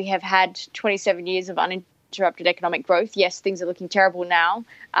 And, you know, we have had 27 years of uninterrupted economic growth. Yes, things are looking terrible now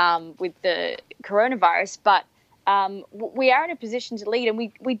with the coronavirus, but we are in a position to lead, and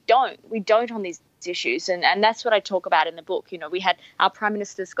we don't on these issues, and that's what I talk about in the book. You know, we had our Prime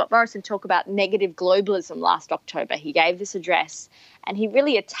Minister Scott Morrison talk about negative globalism last October. He gave this address and he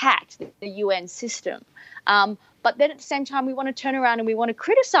really attacked the UN system. But then at the same time, we want to turn around and we want to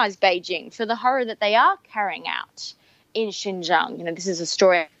criticize Beijing for the horror that they are carrying out in Xinjiang. You know, this is a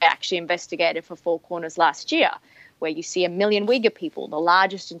story I actually investigated for Four Corners last year, where you see 1 million Uyghur people, the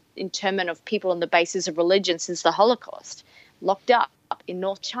largest internment of people on the basis of religion since the Holocaust, locked up in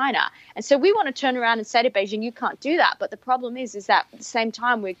North China. And so we want to turn around and say to Beijing, you can't do that. But the problem is that at the same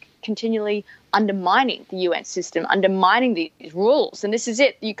time, we're continually undermining the UN system, undermining these rules. And this is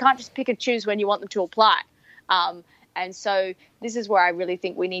it. You can't just pick and choose when you want them to apply. And so this is where I really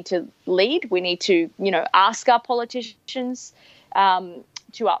think we need to lead. We need to, you know, ask our politicians that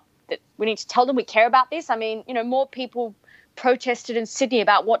we need to tell them we care about this. I mean, you know, more people protested in Sydney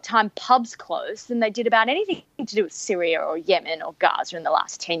about what time pubs closed than they did about anything to do with Syria or Yemen or Gaza in the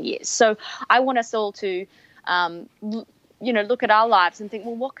last 10 years. So I want us all to, look at our lives and think,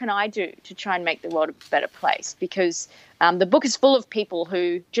 well, what can I do to try and make the world a better place? Because the book is full of people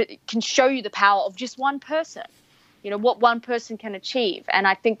who can show you the power of just one person, you know, what one person can achieve. And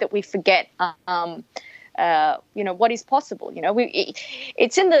I think that we forget what is possible. You know,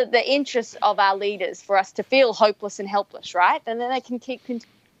 it's in the interest of our leaders for us to feel hopeless and helpless, right? And then they can keep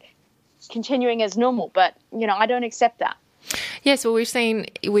continuing as normal. But, you know, I don't accept that. Yes, well, we've seen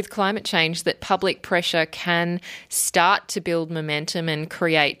with climate change that public pressure can start to build momentum and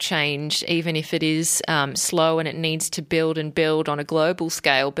create change, even if it is slow and it needs to build and build on a global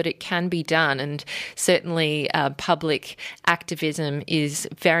scale, but it can be done. And certainly public activism is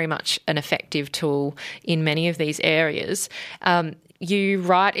very much an effective tool in many of these areas. You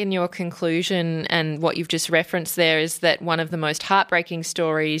write in your conclusion, and what you've just referenced there is that one of the most heartbreaking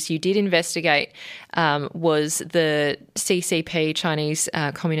stories you did investigate was the CCP, Chinese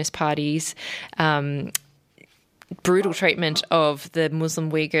Communist Party's brutal treatment of the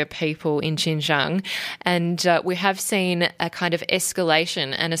Muslim Uyghur people in Xinjiang. And we have seen a kind of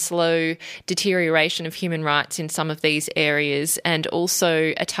escalation and a slow deterioration of human rights in some of these areas, and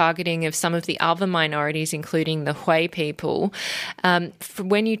also a targeting of some of the other minorities, including the Hui people.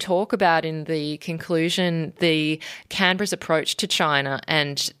 When you talk about in the conclusion the Canberra's approach to China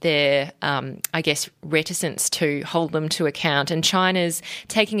and their, reticence to hold them to account, and China's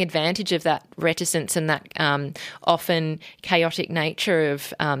taking advantage of that reticence and that often chaotic nature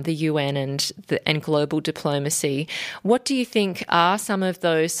of the UN and global diplomacy. What do you think are some of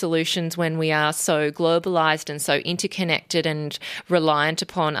those solutions when we are so globalised and so interconnected and reliant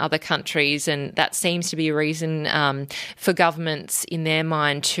upon other countries? And that seems to be a reason for governments in their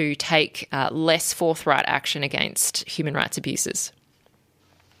mind to take less forthright action against human rights abuses.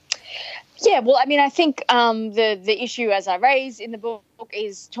 Yeah, well, I mean, I think the issue, as I raise in the book,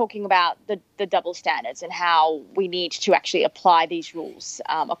 is talking about the double standards and how we need to actually apply these rules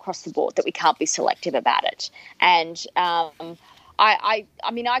across the board, that we can't be selective about it. And I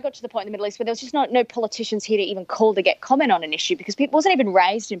mean, I got to the point in the Middle East where there was just no politicians here to even call to get comment on an issue because it wasn't even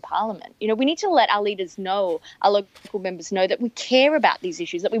raised in Parliament. You know, we need to let our leaders know, our local members know that we care about these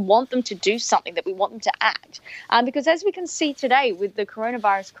issues, that we want them to do something, that we want them to act. Because as we can see today with the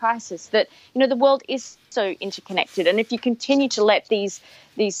coronavirus crisis, that, you know, the world is so interconnected. And if you continue to let these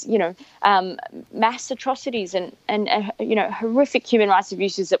mass atrocities and horrific human rights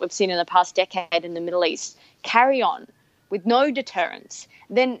abuses that we've seen in the past decade in the Middle East carry on with no deterrence,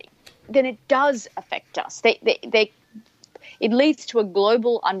 then it does affect us. It leads to a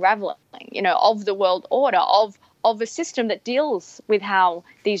global unraveling, you know, of the world order, of a system that deals with how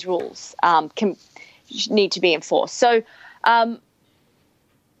these rules need to be enforced. So I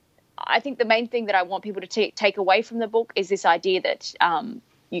think the main thing that I want people to take away from the book is this idea that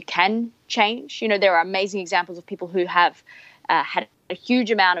you can change. You know, there are amazing examples of people who have had a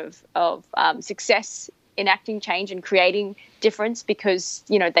huge amount of success enacting change and creating difference because,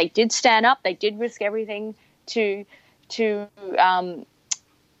 you know, they did stand up, they did risk everything to stand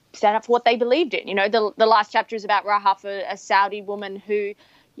up for what they believed in. You know, the last chapter is about Rahaf, a Saudi woman who,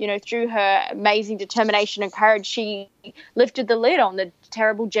 you know, through her amazing determination and courage, she lifted the lid on the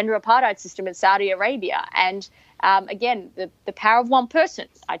terrible gender apartheid system in Saudi Arabia. And again, the power of one person.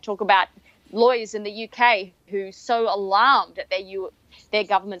 I talk about lawyers in the UK who so alarmed at their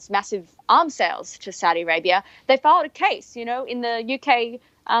government's massive arms sales to Saudi Arabia, they filed a case, you know, in the UK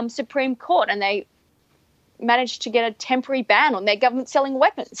Supreme Court, and they managed to get a temporary ban on their government selling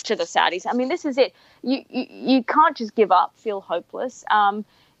weapons to the Saudis. I mean, this is it. You can't just give up, feel hopeless.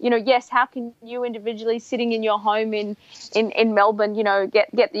 You know, yes, how can you individually sitting in your home in Melbourne, you know, get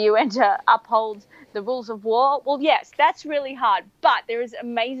the UN to uphold the rules of war? Well, yes, that's really hard. But there is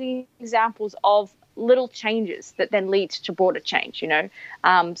amazing examples of little changes that then lead to broader change, you know.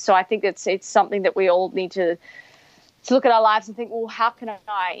 So I think it's something that we all need to look at our lives and think, well, how can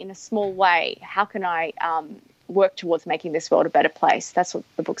I, in a small way, how can I work towards making this world a better place? That's what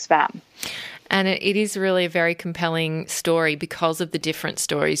the book's about. And it is really a very compelling story because of the different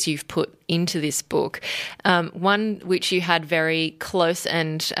stories you've put into this book. One which you had very close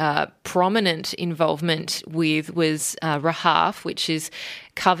and prominent involvement with was Rahaf, which is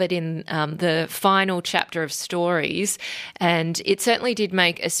covered in the final chapter of Stories. And it certainly did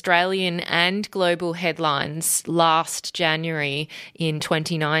make Australian and global headlines last January in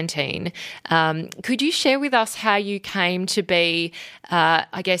 2019. Could you share with us how you came to be,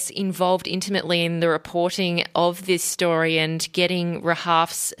 involved intimately in the reporting of this story and getting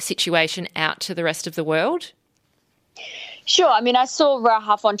Rahaf's situation out to the rest of the world? Sure. I mean, I saw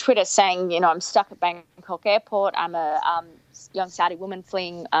Rahaf on Twitter saying, you know, I'm stuck at Bangkok airport. I'm a young Saudi woman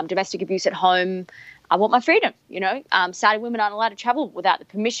fleeing domestic abuse at home. I want my freedom, you know. Saudi women aren't allowed to travel without the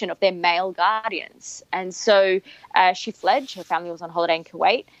permission of their male guardians. And so she fled. Her family was on holiday in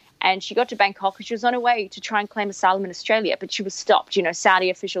Kuwait. And she got to Bangkok and she was on her way to try and claim asylum in Australia, but she was stopped. You know, Saudi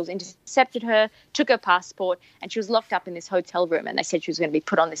officials intercepted her, took her passport, and she was locked up in this hotel room. And they said she was going to be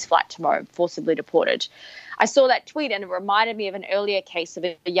put on this flight tomorrow, forcibly deported. I saw that tweet and it reminded me of an earlier case of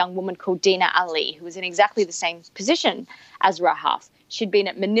a young woman called Dina Ali, who was in exactly the same position as Rahaf. She'd been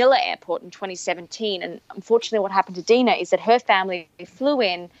at Manila airport in 2017. And unfortunately, what happened to Dina is that her family flew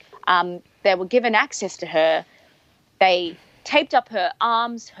in. They were given access to her. They taped up her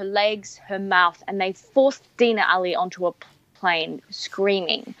arms, her legs, her mouth, and they forced Dina Ali onto a plane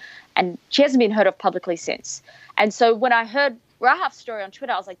screaming. And she hasn't been heard of publicly since. And so when I heard Rahaf's story on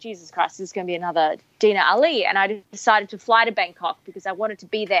Twitter, I was like, Jesus Christ, this is going to be another Dina Ali. And I decided to fly to Bangkok because I wanted to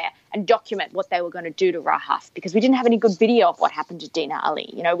be there and document what they were going to do to Rahaf, because we didn't have any good video of what happened to Dina Ali.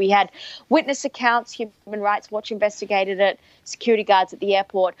 You know, we had witness accounts, Human Rights Watch investigated it, security guards at the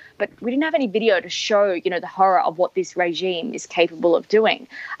airport, but we didn't have any video to show, you know, the horror of what this regime is capable of doing.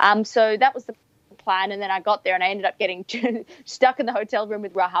 So that was the plan. And then I got there and I ended up getting stuck in the hotel room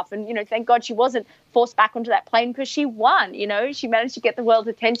with Rahaf. And, you know, thank God she wasn't forced back onto that plane because she won, you know, she managed to get the world's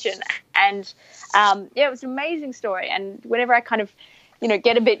attention. And it was an amazing story. And whenever I kind of, you know,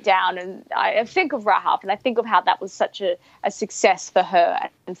 get a bit down and I think of Rahaf and I think of how that was such a success for her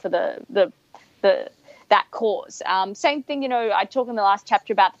and for that cause. Same thing, you know, I talk in the last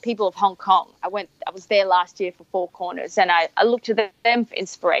chapter about the people of Hong Kong. I was there last year for Four Corners and I looked to them for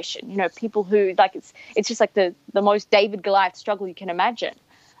inspiration. You know, people who, like, it's just like the most David Goliath struggle you can imagine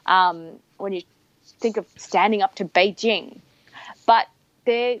when you think of standing up to Beijing. But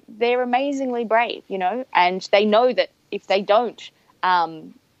they're amazingly brave, you know, and they know that if they don't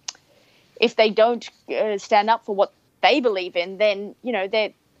stand up for what they believe in, then, you know,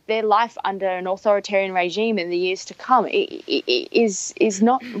 their life under an authoritarian regime in the years to come is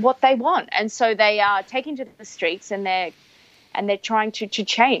not what they want. And so they are taken to the streets and they're and they're trying to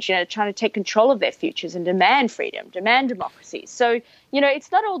change, trying to take control of their futures and demand freedom, demand democracy. So,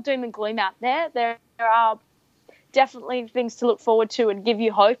 it's not all doom and gloom out there. There are definitely things to look forward to and give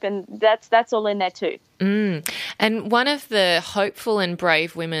you hope, and that's all in there too. And one of the hopeful and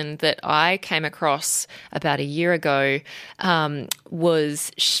brave women that I came across about a year ago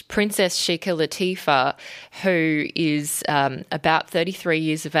was Princess Sheikha Latifah, who is about 33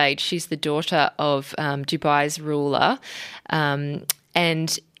 years of age. She's the daughter of Dubai's ruler,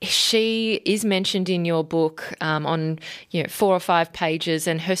 and she is mentioned in your book on 4 or 5 pages,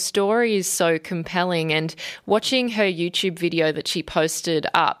 and her story is so compelling. And watching her YouTube video that she posted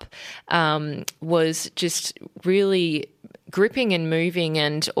up was just really gripping and moving,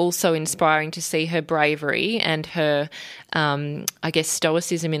 and also inspiring to see her bravery and her,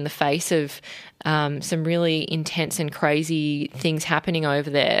 stoicism in the face of some really intense and crazy things happening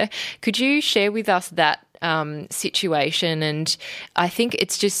over there. Could you share with us that situation? And I think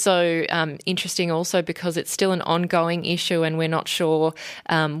it's just so interesting also because it's still an ongoing issue, and we're not sure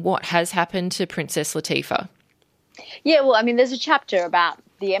what has happened to Princess Latifah. Yeah, well, there's a chapter about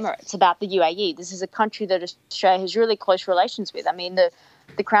the Emirates, about the UAE. This is a country that Australia has really close relations with.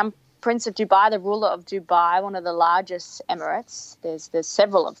 The Crown Prince of Dubai, the ruler of Dubai, one of the largest emirates. There's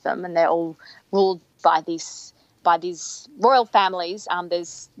several of them, and they're all ruled by these royal families.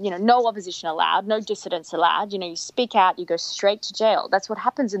 There's no opposition allowed, no dissidents allowed. You speak out, you go straight to jail. That's what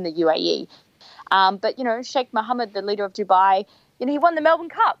happens in the UAE. But Sheikh Mohammed, the leader of Dubai, he won the Melbourne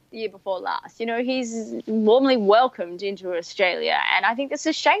Cup the year before last. He's warmly welcomed into Australia, and I think this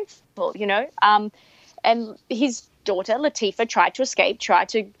is shameful. And his daughter Latifah tried to escape, tried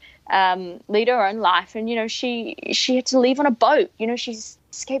to lead her own life, and she had to leave on a boat. She's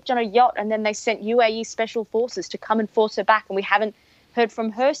escaped on a yacht, and then they sent UAE special forces to come and force her back, and we haven't heard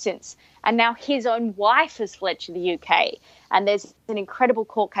from her since. And now his own wife has fled to the UK, and there's an incredible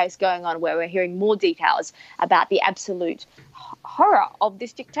court case going on where we're hearing more details about the absolute horror of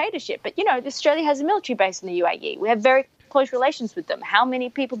this dictatorship. But Australia has a military base in the UAE. We have very close relations with them. How many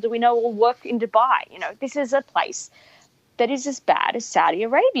people do we know all work in Dubai? This is a place that is as bad as Saudi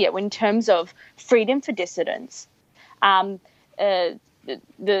Arabia in terms of freedom for dissidents,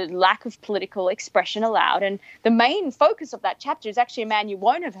 the lack of political expression allowed. And the main focus of that chapter is actually a man you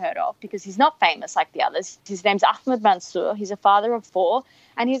won't have heard of because he's not famous like the others. His name's Ahmed Mansour. He's a father of 4,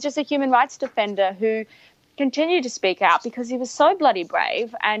 and he's just a human rights defender who continued to speak out because he was so bloody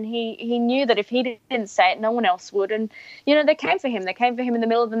brave, and he knew that if he didn't say it, no one else would. And, they came for him. They came for him in the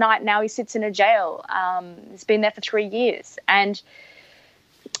middle of the night, and now he sits in a jail. He's been there for 3 years. And,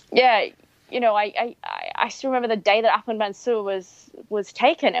 yeah, I still remember the day that Ahmed Mansour was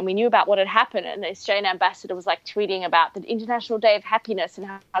taken, and we knew about what had happened, and the Australian ambassador was tweeting about the International Day of Happiness and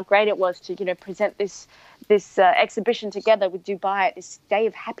how great it was to present this exhibition together with Dubai at this Day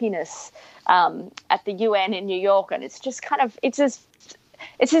of Happiness at the UN in New York. And it's just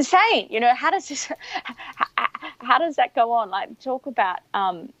it's insane. How does that go on? Talk about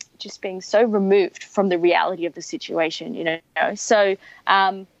just being so removed from the reality of the situation. So.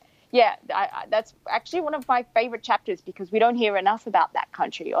 That's actually one of my favorite chapters because we don't hear enough about that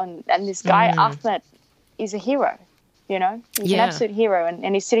country. And this guy, Ahmed, is a hero, He's an absolute hero,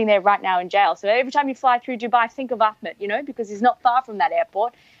 and he's sitting there right now in jail. So every time you fly through Dubai, think of Ahmed, because he's not far from that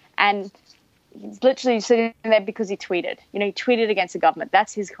airport. And he's literally sitting there because he tweeted. He tweeted against the government.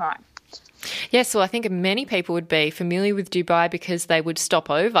 That's his crime. Yes, well, I think many people would be familiar with Dubai because they would stop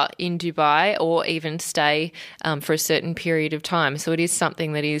over in Dubai or even stay for a certain period of time. So it is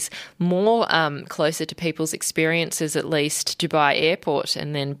something that is more closer to people's experiences, at least Dubai Airport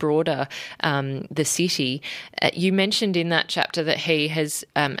and then broader the city. You mentioned in that chapter that he has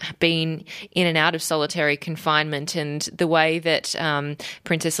been in and out of solitary confinement, and the way that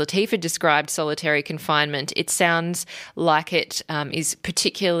Princess Latifah described solitary confinement, it sounds like it is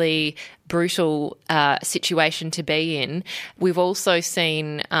particularly brutal situation to be in. We've also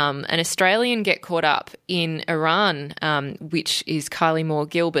seen an Australian get caught up in Iran, which is Kylie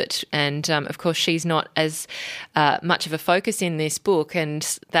Moore-Gilbert, and of course she's not as much of a focus in this book,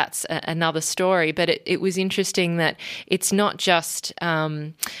 and that's another story. But it was interesting that it's not just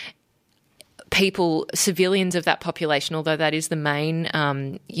people, civilians of that population, although that is the main,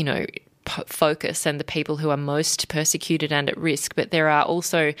 focus and the people who are most persecuted and at risk, but there are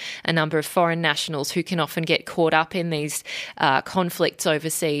also a number of foreign nationals who can often get caught up in these conflicts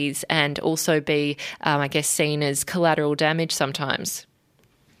overseas and also be, seen as collateral damage sometimes.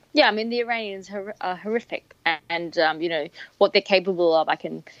 Yeah, the Iranians are horrific, and what they're capable of. I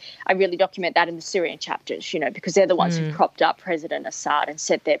really document that in the Syrian chapters, because they're the ones who propped up President Assad and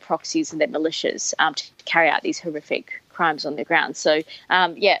set their proxies and their militias to carry out these horrific crimes on the ground. So,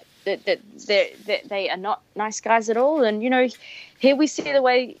 they are not nice guys at all. And, here we see the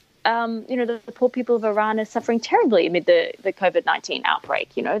way, the poor people of Iran are suffering terribly amid the COVID-19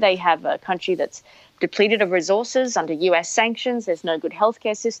 outbreak. They have a country that's depleted of resources under US sanctions. There's no good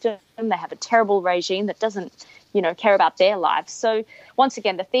healthcare system. They have a terrible regime that doesn't, care about their lives. So once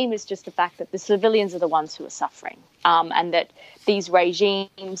again, the theme is just the fact that the civilians are the ones who are suffering, and that these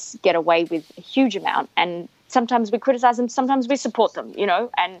regimes get away with a huge amount. And sometimes we criticize them, sometimes we support them,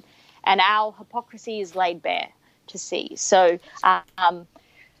 and our hypocrisy is laid bare to see. So,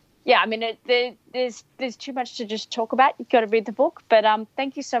 there's too much to just talk about. You've got to read the book. But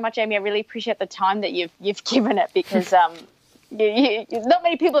thank you so much, Amy. I really appreciate the time that you've given it, because not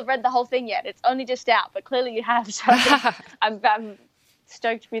many people have read the whole thing yet. It's only just out, but clearly you have. So I'm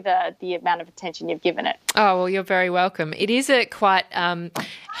stoked with the amount of attention you've given it. Oh, well, you're very welcome. It is a quite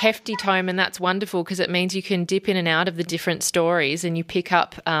hefty tome, and that's wonderful because it means you can dip in and out of the different stories, and you pick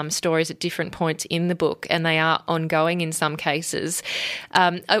up stories at different points in the book, and they are ongoing in some cases.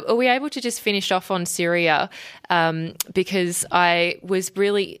 Are we able to just finish off on Syria? Because I was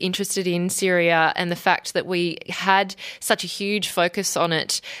really interested in Syria and the fact that we had such a huge focus on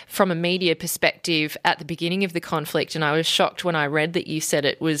it from a media perspective at the beginning of the conflict, and I was shocked when I read that you said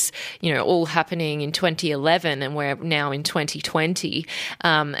it was, all happening in 2011 and we're now in 2020.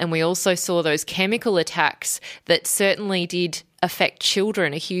 And we also saw those chemical attacks that certainly did affect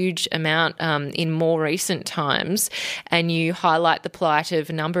children a huge amount in more recent times. And you highlight the plight of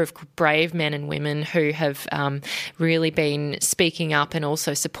a number of brave men and women who have really been speaking up and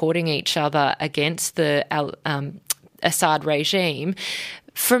also supporting each other against the Assad regime.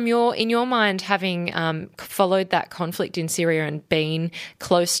 In your mind, having followed that conflict in Syria and been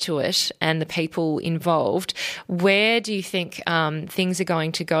close to it and the people involved, where do you think things are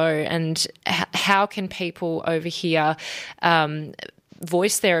going to go, and how can people over here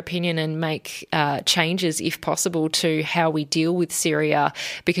voice their opinion and make changes, if possible, to how we deal with Syria?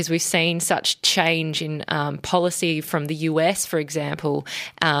 Because we've seen such change in policy from the US, for example,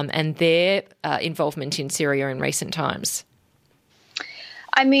 and their involvement in Syria in recent times.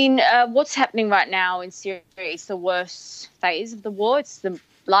 I mean, what's happening right now in Syria is the worst phase of the war. It's the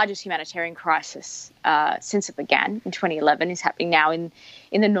largest humanitarian crisis since it began in 2011. Is happening now in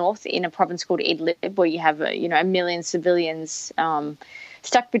the north, in a province called Idlib, where you have a million civilians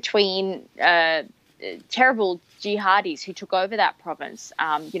stuck between terrible jihadis who took over that province.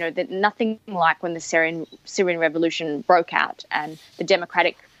 Nothing like when the Syrian revolution broke out and the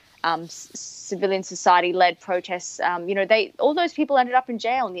democratic civilian society-led protests, all those people ended up in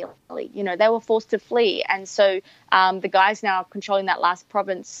jail nearly. They were forced to flee. And so the guys now controlling that last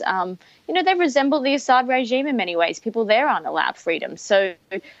province, they resemble the Assad regime in many ways. People there aren't allowed freedom. So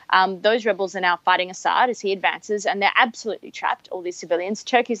those rebels are now fighting Assad as he advances, and they're absolutely trapped, all these civilians.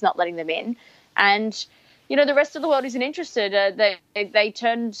 Turkey's not letting them in. And the rest of the world isn't interested. They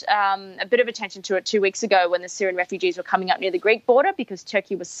turned a bit of attention to it 2 weeks ago when the Syrian refugees were coming up near the Greek border, because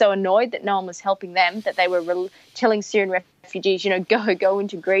Turkey was so annoyed that no one was helping them, that they were telling Syrian refugees, go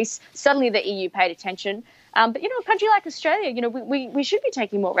into Greece. Suddenly the EU paid attention. But, a country like Australia, we should be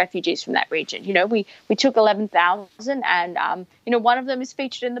taking more refugees from that region. We took 11,000, and, one of them is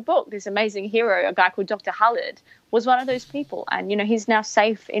featured in the book. This amazing hero, a guy called Dr. Khalid, was one of those people. And, he's now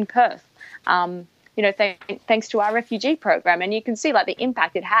safe in Perth. Thanks to our refugee program. And you can see the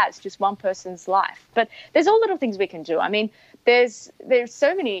impact it has, just one person's life. But there's all little things we can do. I mean, there's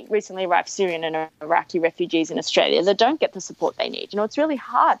so many recently arrived Syrian and Iraqi refugees in Australia that don't get the support they need. It's really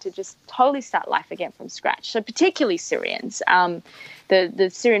hard to just totally start life again from scratch. So particularly Syrians. The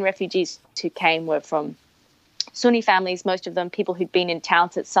Syrian refugees who came were from Sunni families, most of them people who'd been in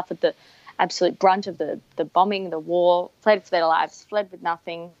towns that suffered the absolute brunt of the bombing, the war, fled for their lives, fled with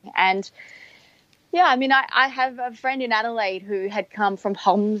nothing. And yeah, I mean, I have a friend in Adelaide who had come from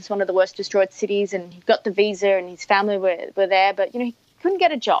Homs, one of the worst destroyed cities, and he got the visa and his family were there, but, he couldn't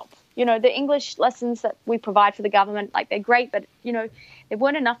get a job. The English lessons that we provide for the government, they're great, but, they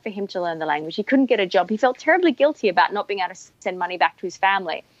weren't enough for him to learn the language. He couldn't get a job. He felt terribly guilty about not being able to send money back to his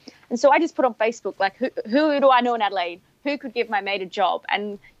family. And so I just put on Facebook, who do I know in Adelaide? Who could give my mate a job?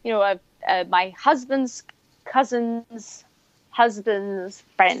 And, my husband's cousin's husband's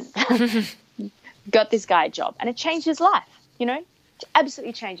friend got this guy a job, and it changed his life.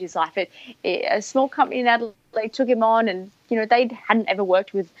 Absolutely changed his life. A small company in Adelaide took him on, and they hadn't ever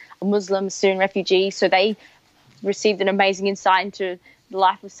worked with a Muslim Syrian refugee, so they received an amazing insight into the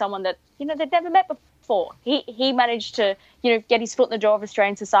life of someone that they'd never met before. for. He managed to, get his foot in the door of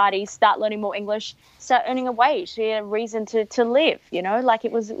Australian society, start learning more English, start earning a wage. He had a reason to live,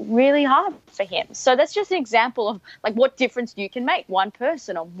 it was really hard for him. So that's just an example of like what difference you can make, one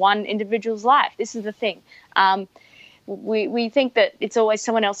person or one individual's life. This is the thing. We think that it's always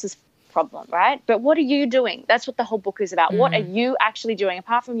someone else's problem, right? But what are you doing? That's what the whole book is about. What are you actually doing?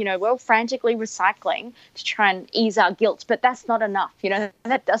 Apart from, we're frantically recycling to try and ease our guilt, but that's not enough.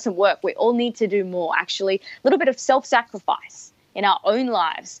 That doesn't work. We all need to do more, actually. A little bit of self-sacrifice in our own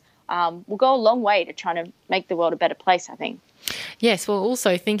lives will go a long way to trying to make the world a better place, I think. Yes, well,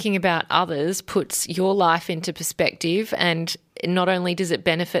 also thinking about others puts your life into perspective, and not only does it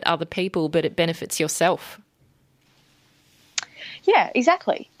benefit other people, but it benefits yourself. Yeah,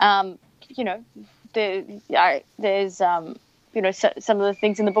 exactly. There's some of the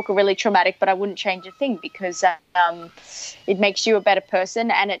things in the book are really traumatic, but I wouldn't change a thing because it makes you a better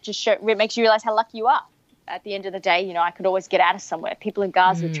person, and it makes you realize how lucky you are. At the end of the day, I could always get out of somewhere. People in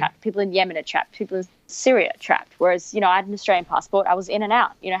Gaza are trapped. People in Yemen are trapped. People in Syria are trapped. Whereas, I had an Australian passport. I was in and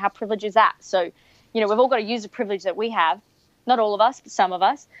out. How privileged is that? So, we've all got to use the privilege that we have. Not all of us, but some of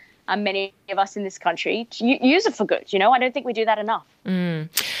us. Many of us in this country use it for good. I don't think we do that enough.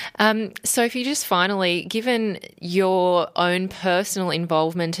 So if you just finally, given your own personal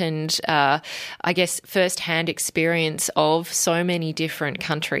involvement and I guess first-hand experience of so many different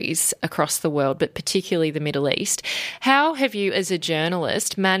countries across the world, but particularly the Middle East, how have you as a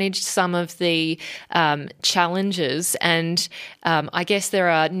journalist managed some of the challenges? And I guess there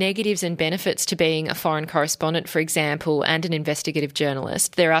are negatives and benefits to being a foreign correspondent, for example, and an investigative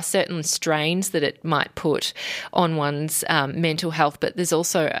journalist. There are certain strains that it might put on one's mental health, but there's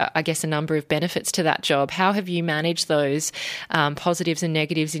also, I guess, a number of benefits to that job. How have you managed those positives and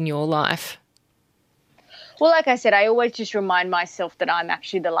negatives in your life? Well, like I said, I always just remind myself that I'm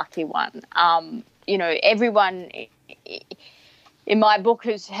actually the lucky one. Everyone in my book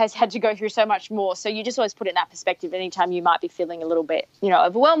has had to go through so much more. So you just always put it in that perspective anytime you might be feeling a little bit,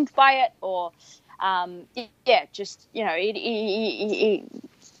 overwhelmed by it or,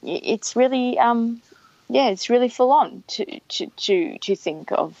 it's really, it's really full on to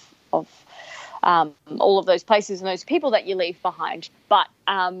think of all of those places and those people that you leave behind. But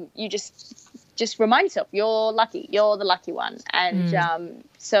you just remind yourself you're lucky. You're the lucky one, and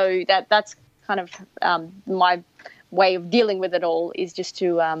so that's kind of my way of dealing with it all is just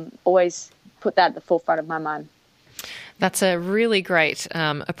to always put that at the forefront of my mind. That's a really great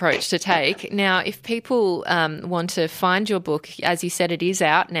approach to take. Now, if people want to find your book, as you said, it is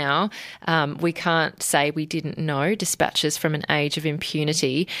out now. We can't say we didn't know, Dispatches from an Age of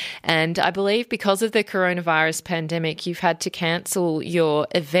Impunity. And I believe because of the coronavirus pandemic, you've had to cancel your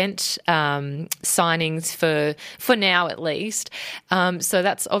event signings for now at least. So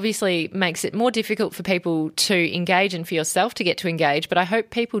that's obviously makes it more difficult for people to engage and for yourself to get to engage. But I hope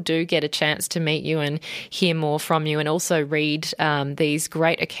people do get a chance to meet you and hear more from you, and also read these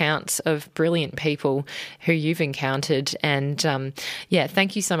great accounts of brilliant people who you've encountered. And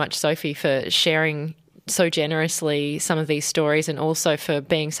thank you so much, Sophie, for sharing so generously some of these stories and also for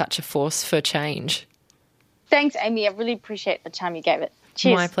being such a force for change. Thanks, Amy. I really appreciate the time you gave it.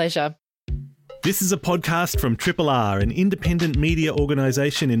 Cheers. My pleasure. This is a podcast from Triple R, an independent media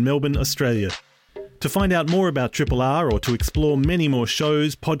organisation in Melbourne, Australia. To find out more about Triple R or to explore many more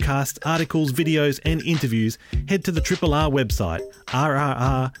shows, podcasts, articles, videos and interviews, head to the Triple R website,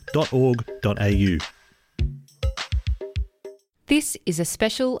 rrr.org.au. This is a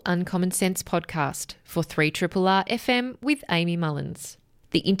special Uncommon Sense podcast for 3RRR FM with Amy Mullins.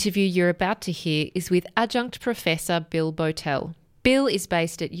 The interview you're about to hear is with Adjunct Professor Bill Bowtell. Bill is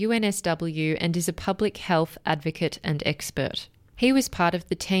based at UNSW and is a public health advocate and expert. He was part of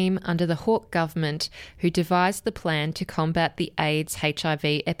the team under the Hawke government who devised the plan to combat the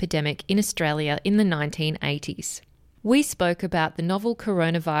AIDS-HIV epidemic in Australia in the 1980s. We spoke about the novel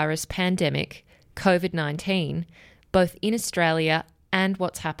coronavirus pandemic, COVID-19, both in Australia and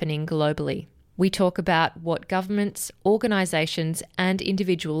what's happening globally. We talk about what governments, organisations and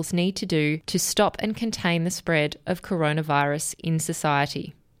individuals need to do to stop and contain the spread of coronavirus in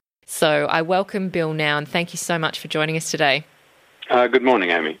society. So I welcome Bill now, and thank you so much for joining us today. Good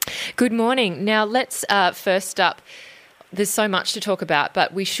morning, Amy. Good morning. Now, let's first up, there's so much to talk about,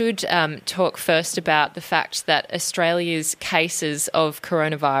 but we should talk first about the fact that Australia's cases of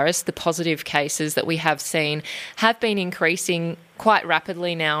coronavirus, the positive cases that we have seen, have been increasing quite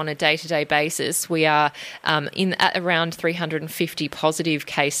rapidly now on a day-to-day basis. We are at around 350 positive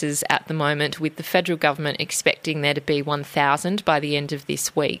cases at the moment, with the federal government expecting there to be 1,000 by the end of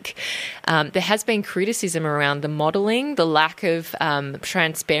this week. There has been criticism around the modelling, the lack of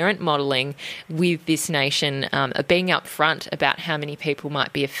transparent modelling with this nation, being upfront about how many people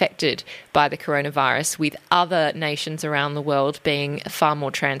might be affected by the coronavirus, with other nations around the world being far more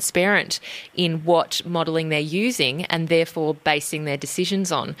transparent in what modelling they're using and therefore basing their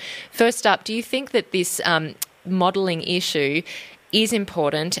decisions on. First up, do you think that this modelling issue is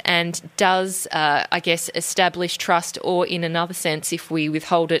important and does, establish trust, or in another sense, if we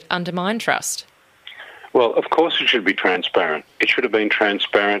withhold it, undermine trust? Well, of course it should be transparent. It should have been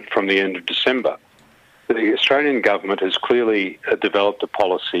transparent from the end of December. The Australian government has clearly developed a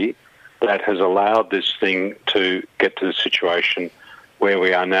policy that has allowed this thing to get to the situation where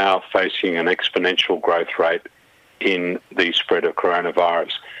we are now facing an exponential growth rate in the spread of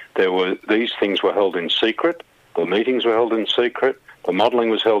coronavirus. These things were held in secret. The meetings were held in secret. The modelling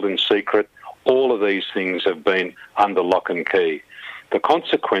was held in secret. All of these things have been under lock and key. The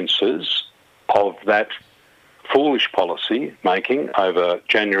consequences of that foolish policy making over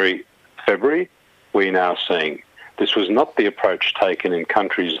January, February, we're now seeing. This was not the approach taken in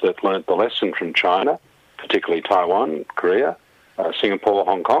countries that learnt the lesson from China, particularly Taiwan, Korea, Singapore,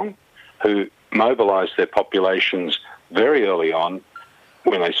 Hong Kong, who mobilised their populations very early on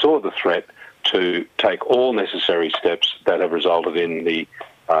when they saw the threat to take all necessary steps that have resulted in the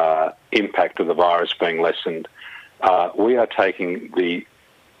impact of the virus being lessened. We are taking the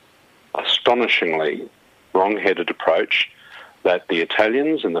astonishingly wrong-headed approach that the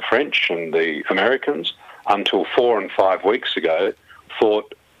Italians and the French and the Americans, until 4 and 5 weeks ago,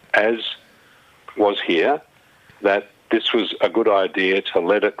 thought, as was here, that this was a good idea to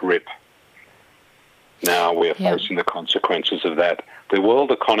let it rip. Now we are facing the consequences of that. The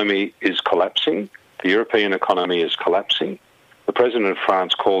world economy is collapsing. The European economy is collapsing. The President of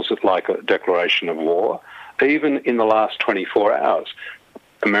France calls it like a declaration of war. Even in the last 24 hours,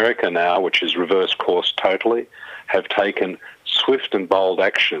 America now, which has reversed course totally, have taken swift and bold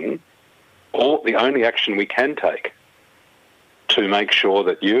action, or the only action we can take, to make sure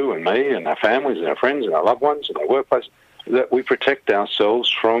that you and me and our families and our friends and our loved ones and our workplace, that we protect ourselves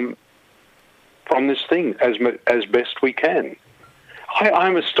from this thing as best we can.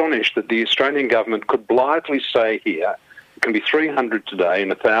 I'm astonished that the Australian government could blithely say here, it can be 300 today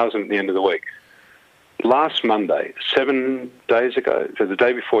and 1,000 at the end of the week. Last Monday, 7 days ago, so the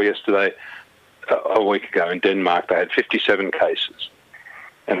day before yesterday, a week ago in Denmark, they had 57 cases.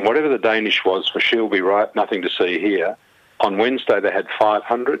 And whatever the Danish was for she'll be right, nothing to see here, on Wednesday they had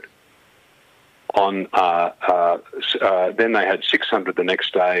 500. Then they had 600 the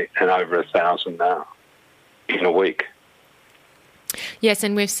next day and over 1,000 now in a week. Yes,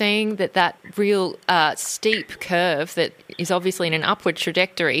 and we're seeing that real steep curve that is obviously in an upward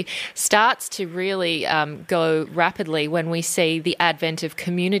trajectory starts to really go rapidly when we see the advent of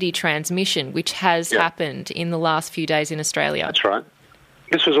community transmission, which has happened in the last few days in Australia. That's right.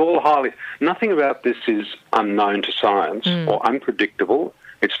 This was all nothing about this is unknown to science or unpredictable.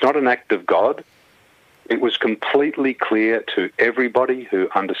 It's not an act of God. It was completely clear to everybody who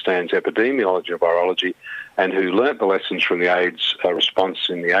understands epidemiology or virology and who learnt the lessons from the AIDS response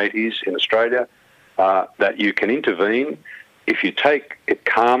in the 80s in Australia, that you can intervene if you take it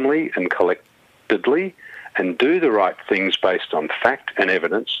calmly and collectedly and do the right things based on fact and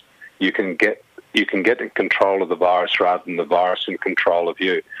evidence. You can get in control of the virus rather than the virus in control of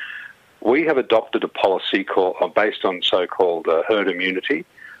you. We have adopted a policy based on so-called herd immunity,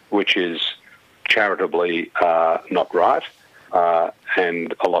 which is charitably not right,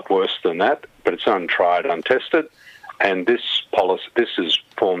 and a lot worse than that, but it's untried, untested, and this has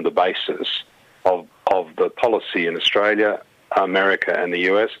formed the basis of the policy in Australia, America and the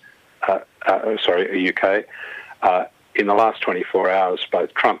US, UK. In the last 24 hours,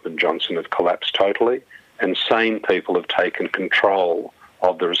 both Trump and Johnson have collapsed totally, and sane people have taken control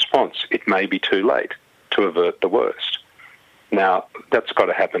of the response. It may be too late to avert the worst. Now, that's got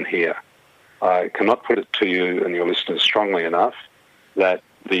to happen here. I cannot put it to you and your listeners strongly enough that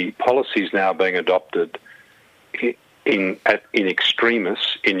the policies now being adopted in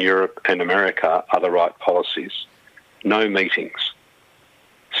extremis in Europe and America are the right policies. No meetings.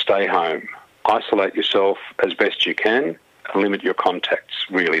 Stay home. Isolate yourself as best you can. Limit your contacts.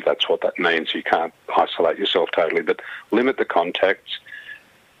 Really, that's what that means. You can't isolate yourself totally, but limit the contacts.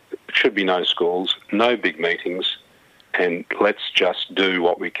 There should be no schools, no big meetings, and let's just do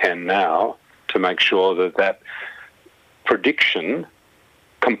what we can now to make sure that prediction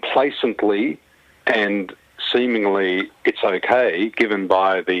complacently and seemingly it's okay, given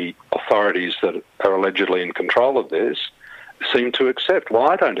by the authorities that are allegedly in control of this, seem to accept. Well,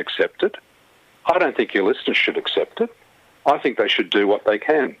 I don't accept it. I don't think your listeners should accept it. I think they should do what they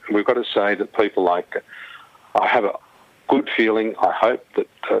can. We've got to say that people like, I have a good feeling, I hope,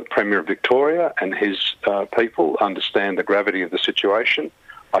 that Premier of Victoria and his people understand the gravity of the situation.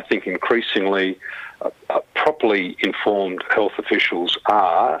 I think increasingly properly informed health officials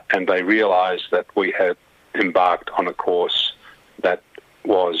are, and they realise that we have embarked on a course that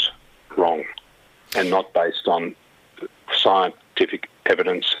was wrong and not based on scientific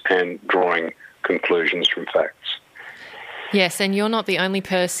evidence and drawing conclusions from facts. Yes, and you're not the only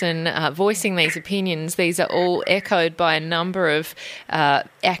person voicing these opinions. These are all echoed by a number of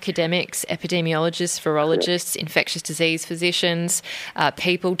academics, epidemiologists, virologists, infectious disease physicians,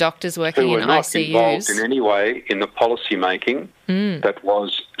 people, doctors working in ICUs. Who were not involved in any way in the policy making that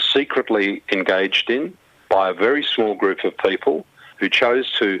was secretly engaged in by a very small group of people who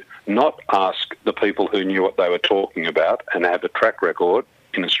chose to not ask the people who knew what they were talking about and have a track record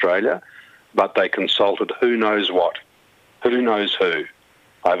in Australia, but they consulted who knows what. Who knows who?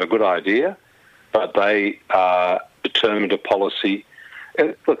 I have a good idea, but they determined a policy.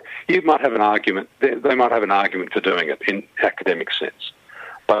 Look, you might have an argument. They might have an argument for doing it in academic sense,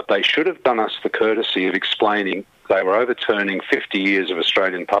 but they should have done us the courtesy of explaining they were overturning 50 years of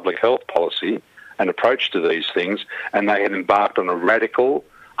Australian public health policy and approach to these things, and they had embarked on a radical,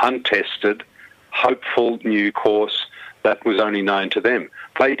 untested, hopeful new course that was only known to them.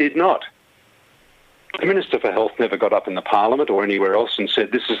 They did not. The Minister for Health never got up in the Parliament or anywhere else and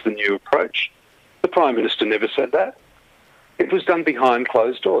said, this is the new approach. The Prime Minister never said that. It was done behind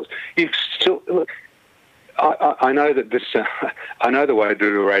closed doors. Look, I know that this, I know the way I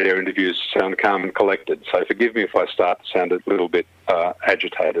do radio interviews sound calm and collected, so forgive me if I start to sound a little bit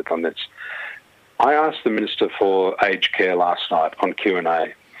agitated on this. I asked the Minister for Aged Care last night on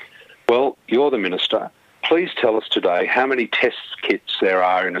Q&A. Well, you're the Minister. Please tell us today how many test kits there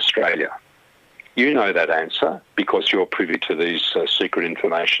are in Australia. You know that answer because you're privy to these secret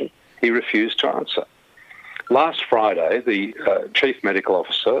information. He refused to answer. Last Friday, the Chief Medical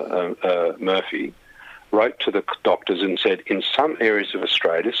Officer, Murphy, wrote to the doctors and said, in some areas of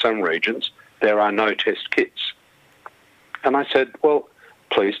Australia, some regions, there are no test kits. And I said, well,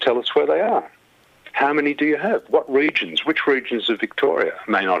 please tell us where they are. How many do you have? What regions? Which regions of Victoria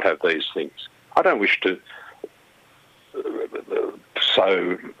may not have these things? I don't wish to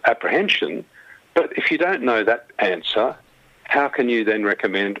sow apprehension, but if you don't know that answer, how can you then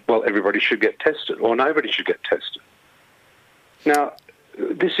recommend, well, everybody should get tested or nobody should get tested? Now,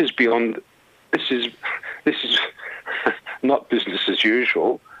 this is not business as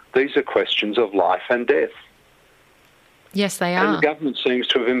usual. These are questions of life and death. Yes, they are. And the government seems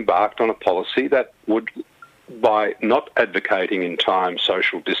to have embarked on a policy that would, by not advocating in time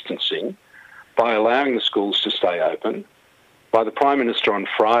social distancing, by allowing the schools to stay open, by the Prime Minister on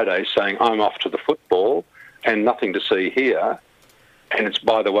Friday saying, I'm off to the football and nothing to see here, and it's,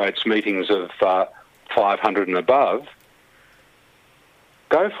 by the way, it's meetings of 500 and above,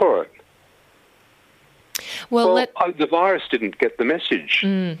 go for it. Well, the virus didn't get the message.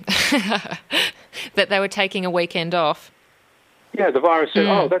 That they were taking a weekend off. Yeah, the virus said,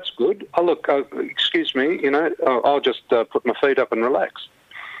 oh, that's good. Oh, look, excuse me, I'll just put my feet up and relax.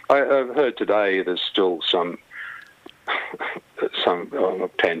 I've heard today there's still some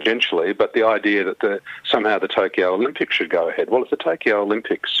tangentially, but the idea that somehow the Tokyo Olympics should go ahead. Well, if the Tokyo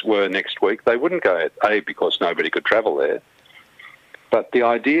Olympics were next week, they wouldn't go ahead, A, because nobody could travel there, but the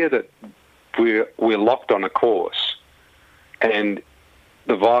idea that we're locked on a course and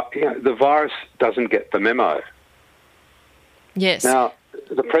the virus doesn't get the memo. Yes. Now,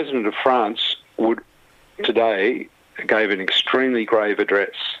 the President of France today gave an extremely grave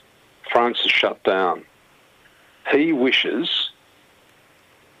address. France is shut down. He wishes,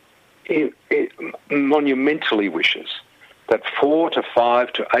 monumentally wishes, that 4 to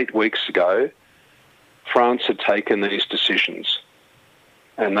 5 to 8 weeks ago, France had taken these decisions,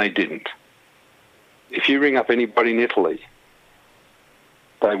 and they didn't. If you ring up anybody in Italy,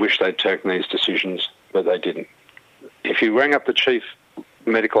 they wish they'd taken these decisions, but they didn't. If you rang up the Chief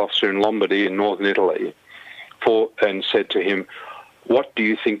Medical Officer in Lombardy in northern Italy and said to him, what do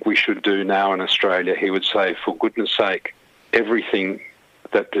you think we should do now in Australia? He would say, for goodness sake, everything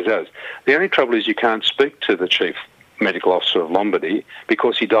that it does. The only trouble is you can't speak to the Chief Medical Officer of Lombardy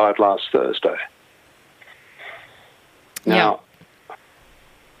because he died last Thursday. Now,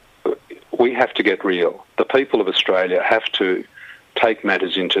 we have to get real. The people of Australia have to take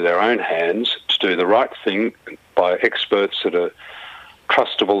matters into their own hands to do the right thing by experts that are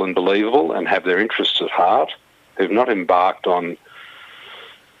trustable and believable and have their interests at heart, who've not embarked on,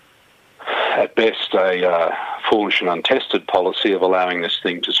 at best, a foolish and untested policy of allowing this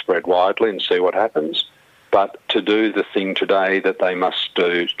thing to spread widely and see what happens, but to do the thing today that they must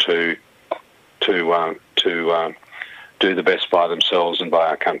do to do the best by themselves and by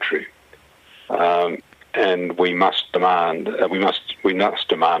our country. And we must demand of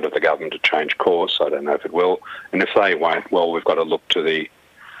the government to change course. I don't know if it will, and if they won't, well, we've got to look to the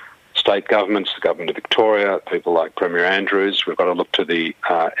state governments, the government of Victoria, people like Premier Andrews. We've got to look to the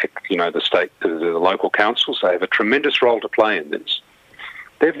the local councils. They have a tremendous role to play in this.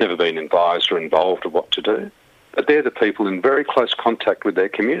 They've never been advised or involved of what to do, but they're the people in very close contact with their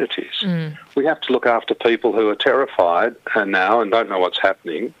communities. Mm. We have to look after people who are terrified now and don't know what's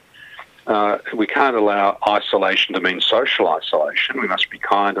happening. We can't allow isolation to mean social isolation. We must be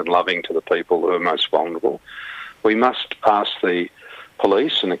kind and loving to the people who are most vulnerable. We must ask the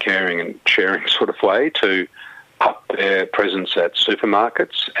police in a caring and sharing sort of way to up their presence at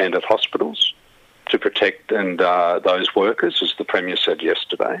supermarkets and at hospitals to protect those workers, as the Premier said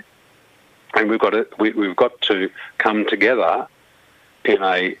yesterday. And we've got to come together in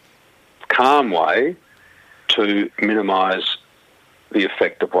a calm way to minimise the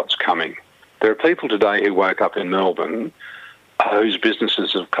effect of what's coming. There are people today who woke up in Melbourne whose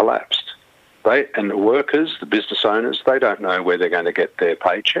businesses have collapsed. And the workers, the business owners, they don't know where they're going to get their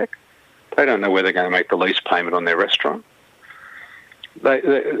paycheck. They don't know where they're going to make the lease payment on their restaurant.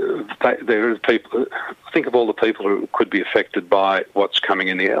 There are people. Think of all the people who could be affected by what's coming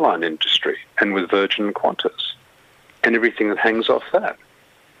in the airline industry and with Virgin and Qantas and everything that hangs off that.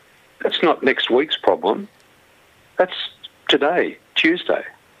 That's not next week's problem. That's today, Tuesday.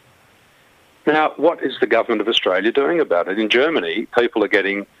 Now, what is the government of Australia doing about it? In Germany, people are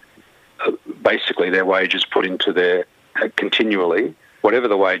getting basically their wages put into their continually, whatever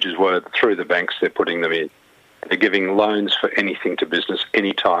the wages were through the banks, they're putting them in. They're giving loans for anything to business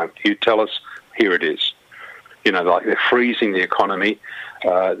anytime. You tell us, here it is. Like they're freezing the economy,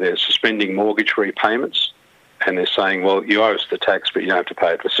 they're suspending mortgage repayments, and they're saying, well, you owe us the tax, but you don't have to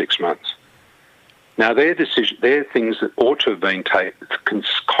pay it for 6 months. Now, they're things that ought to have been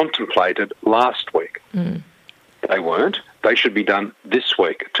contemplated last week. Mm. They weren't. They should be done this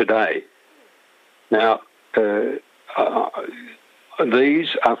week, today. Now,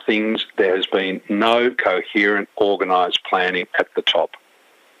 these are things, there has been no coherent, organised planning at the top.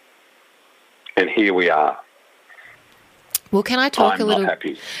 And here we are. Well, can I talk a little? I'm not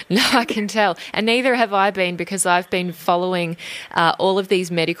happy. No, I can tell. And neither have I been, because I've been following all of these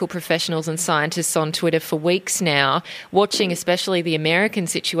medical professionals and scientists on Twitter for weeks now, watching especially the American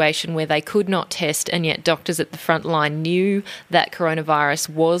situation where they could not test, and yet doctors at the front line knew that coronavirus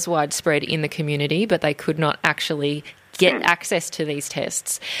was widespread in the community, but they could not actually get access to these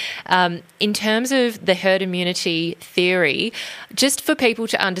tests. In terms of the herd immunity theory, just for people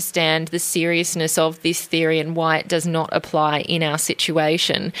to understand the seriousness of this theory and why it does not apply in our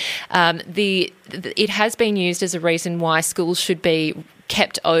situation, it has been used as a reason why schools should be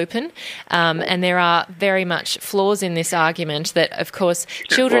kept open, and there are very much flaws in this argument that, of course,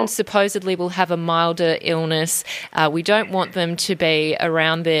 children supposedly will have a milder illness. We don't want them to be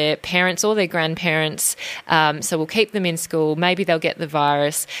around their parents or their grandparents, so we'll keep them in school. Maybe they'll get the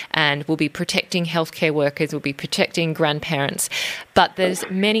virus, and we'll be protecting healthcare workers, we'll be protecting grandparents. But there's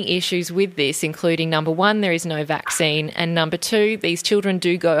many issues with this, including, number one, there is no vaccine, and number two, these children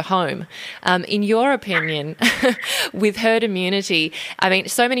do go home. In your opinion, with herd immunity, I mean,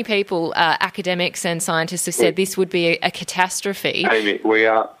 so many people, academics and scientists, have said this would be a catastrophe. Amy, we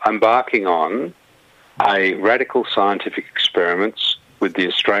are embarking on a radical scientific experiments with the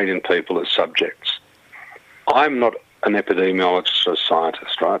Australian people as subjects. I'm not an epidemiologist or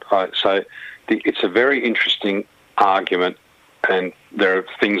scientist, right? It's a very interesting argument, and there are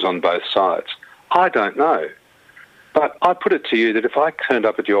things on both sides. I don't know. But I put it to you that if I turned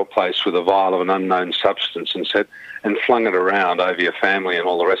up at your place with a vial of an unknown substance and flung it around over your family and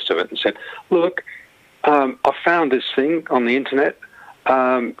all the rest of it and said, look, I found this thing on the internet.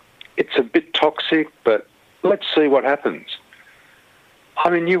 It's a bit toxic, but let's see what happens. I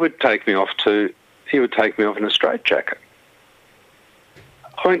mean, you would take me off in a straitjacket.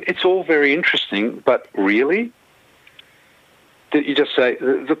 I mean, it's all very interesting, but really? You just say,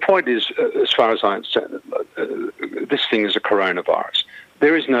 the point is, as far as I understand, this thing is a coronavirus.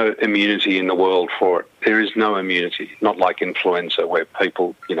 There is no immunity in the world for it. There is no immunity, not like influenza where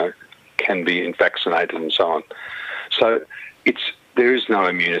people, can be vaccinated and so on. So there is no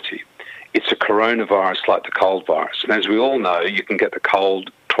immunity. It's a coronavirus like the cold virus. And as we all know, you can get the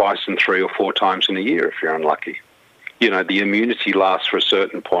cold twice and 3 or 4 times in a year if you're unlucky. the immunity lasts for a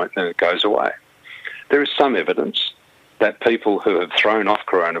certain point, then it goes away. There is some evidence that people who have thrown off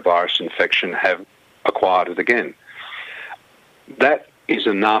coronavirus infection have acquired it again. That is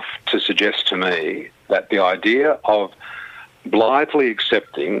enough to suggest to me that the idea of blithely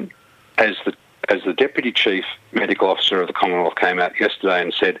accepting, as the Deputy Chief Medical Officer of the Commonwealth came out yesterday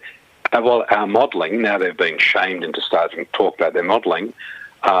and said, well, our modelling, now they're being shamed into starting to talk about their modelling,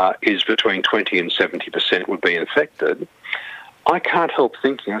 is between 20 and 70% would be infected. I can't help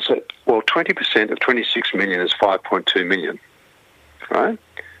thinking, I said, well, 20% of 26 million is 5.2 million, right?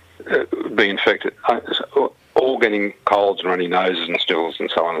 Be infected. All getting colds and runny noses and stools and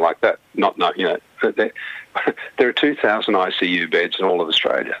so on like that. There are 2,000 ICU beds in all of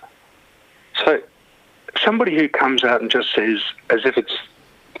Australia. So somebody who comes out and just says, as if it's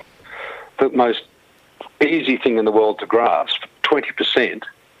the most easy thing in the world to grasp, 20%,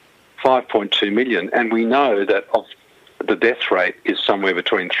 5.2 million, and we know that of the death rate is somewhere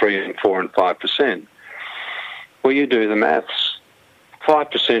between 3 and 4 and 5%. Well, you do the maths.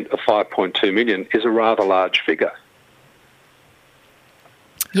 5% of 5.2 million is a rather large figure.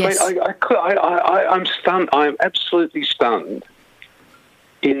 Yes. I'm stunned. I'm absolutely stunned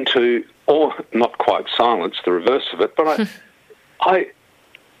into, or not quite silence, the reverse of it, but I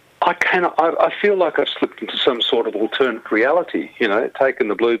feel like I've slipped into some sort of alternate reality, taken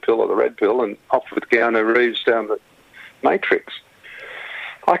the blue pill or the red pill and off with Keanu Reeves down the Matrix.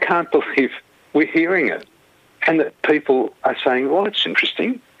 I can't believe we're hearing it. And that people are saying, well, it's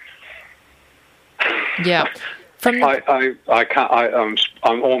interesting. Yeah. I can't,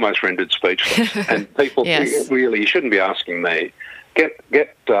 I'm almost rendered speechless. And people, Yes. Really, you shouldn't be asking me. Get Greg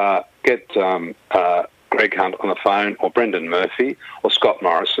Hunt on the phone, or Brendan Murphy, or Scott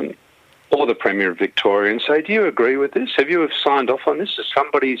Morrison, or the Premier of Victoria, and say, do you agree with this? Have you signed off on this? Has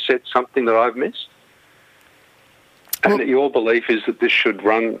somebody said something that I've missed? And that your belief is that this should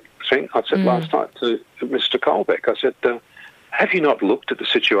run thing? I said last night to Mr. Colbeck, I said, have you not looked at the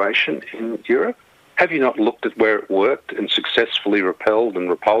situation in Europe? Have you not looked at where it worked and successfully repelled and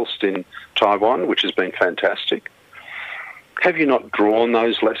repulsed in Taiwan, which has been fantastic? Have you not drawn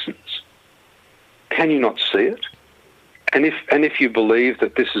those lessons? Can you not see it? And if you believe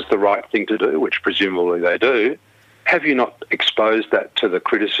that this is the right thing to do, which presumably they do, have you not exposed that to the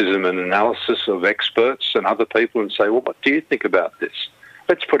criticism and analysis of experts and other people and say, well, what do you think about this?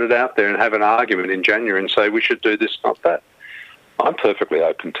 Let's put it out there and have an argument in January and say we should do this, not that. I'm perfectly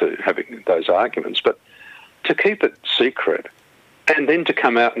open to having those arguments, but to keep it secret and then to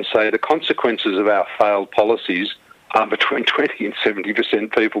come out and say the consequences of our failed policies are between 20 and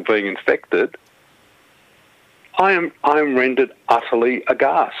 70% people being infected, I am rendered utterly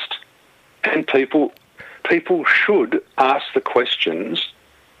aghast. And people should ask the questions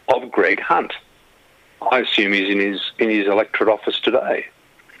of Greg Hunt. I assume he's in his electorate office today.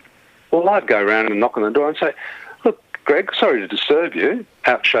 Well, I'd go around and knock on the door and say, look, Greg, sorry to disturb you,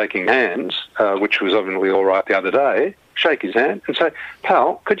 out shaking hands, which was obviously all right the other day, shake his hand and say,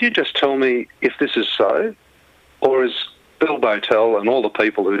 pal, could you just tell me if this is so? Or is Bill Bowtell and all the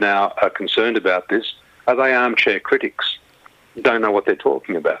people who now are concerned about this, are they armchair critics? Don't know what they're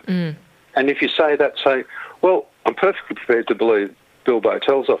talking about. And if you say that, say, well, I'm perfectly prepared to believe Bill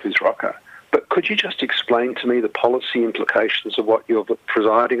Bowtell's off his rocker, but could you just explain to me the policy implications of what you're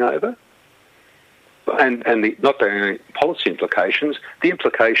presiding over? And not the only policy implications, the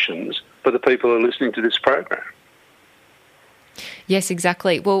implications for the people who are listening to this program. Yes,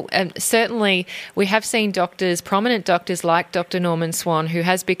 exactly. Well, certainly we have seen doctors, prominent doctors like Dr. Norman Swan, who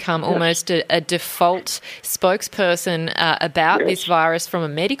has become almost a default spokesperson about this virus from a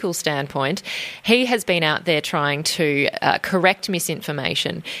medical standpoint. He has been out there trying to correct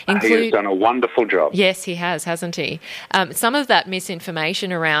misinformation. He has done a wonderful job. Yes, he has, hasn't he? Some of that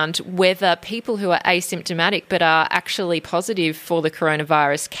misinformation around whether people who are asymptomatic but are actually positive for the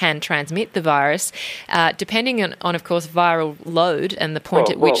coronavirus can transmit the virus, depending on, of course, viral load and the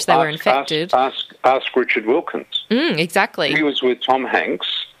point at which they were infected. Ask Richard Wilkins. Exactly. He was with Tom Hanks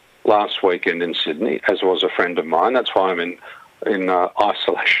last weekend in Sydney, as was a friend of mine. That's why I'm in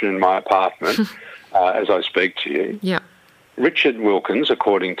isolation in my apartment as I speak to you. Yeah. Richard Wilkins,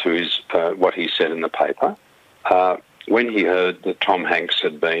 according to his what he said in the paper, when he heard that Tom Hanks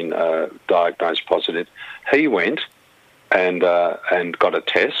had been diagnosed positive, he went and got a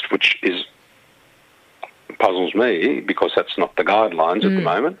test, which puzzles me because that's not the guidelines at the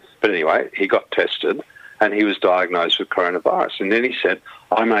moment. But anyway, he got tested and he was diagnosed with coronavirus. And then he said,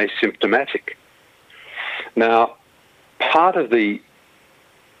 I'm asymptomatic. Now, part of the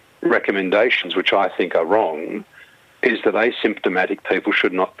recommendations, which I think are wrong, is that asymptomatic people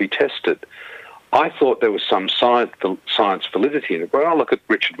should not be tested. I thought there was some science validity in it. But I look at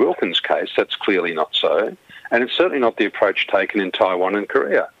Richard Wilkins' case, that's clearly not so. And it's certainly not the approach taken in Taiwan and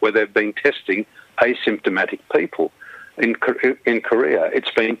Korea, where they've been testing asymptomatic people. In Korea,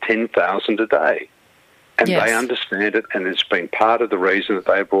 it's been 10,000 a day. And they understand it, and it's been part of the reason that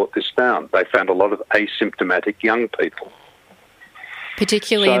they brought this down. They found a lot of asymptomatic young people.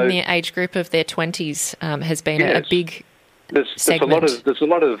 Particularly in the age group of their 20s has been a big segment. There's a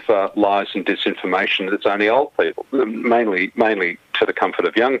lot of lies and disinformation that's only old people, mainly to the comfort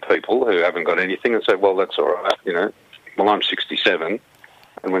of young people who haven't got anything and say, well, that's all right, you know. Well, I'm 67,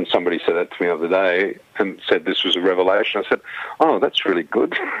 and when somebody said that to me the other day and said this was a revelation, I said, oh, that's really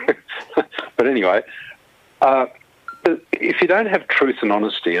good. But anyway, if you don't have truth and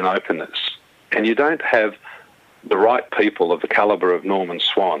honesty and openness, and you don't have the right people of the calibre of Norman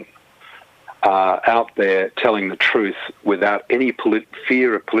Swan out there telling the truth without any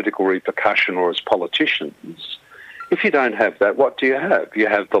fear of political repercussion or as politicians, if you don't have that, what do you have? You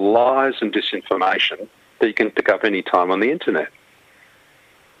have the lies and disinformation that you can pick up any time on the internet.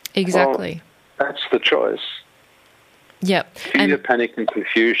 Exactly. Well, that's the choice. Yep. Fear, panic and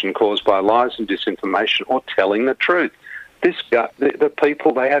confusion caused by lies and disinformation or telling the truth. The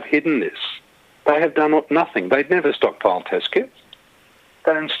people, they have hidden this. They have done nothing. They'd never stockpiled test kits.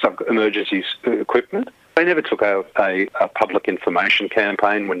 They didn't stock emergency equipment. They never took a public information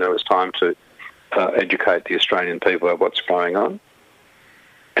campaign when there was time to educate the Australian people about what's going on.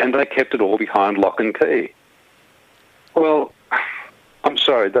 And they kept it all behind lock and key. Well, I'm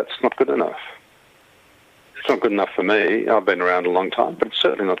sorry, that's not good enough. It's not good enough for me. I've been around a long time, but it's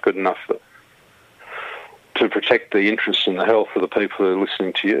certainly not good enough to protect the interests and the health of the people who are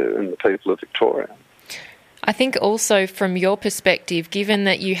listening to you and the people of Victoria. I think also from your perspective, given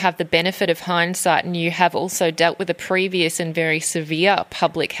that you have the benefit of hindsight and you have also dealt with a previous and very severe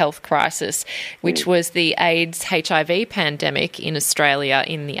public health crisis, which was the AIDS HIV pandemic in Australia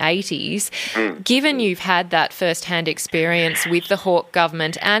in the 80s, given you've had that first-hand experience with the Hawke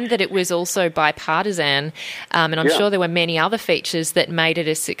government and that it was also bipartisan, and I'm sure there were many other features that made it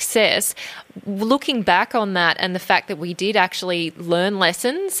a success, looking back on that and the fact that we did actually learn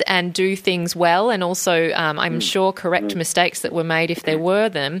lessons and do things well and also I'm sure correct mistakes that were made if there were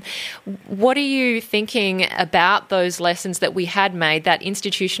them. What are you thinking about those lessons that we had made, that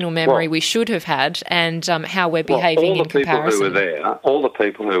institutional memory we should have had, and how we're behaving in comparison? All the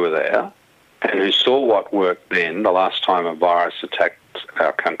people who were there and who saw what worked then, the last time a virus attacked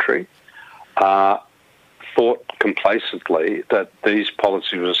our country, thought complacently that these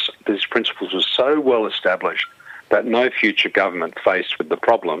principles were so well established that no future government faced with the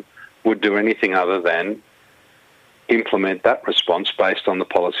problem would do anything other than implement that response based on the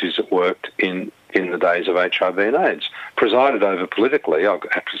policies that worked in the days of HIV and AIDS, presided over politically, I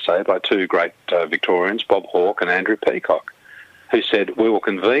have to say, by two great Victorians, Bob Hawke and Andrew Peacock, who said, we will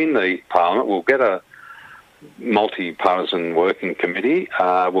convene the Parliament, we'll get a multi-partisan working committee,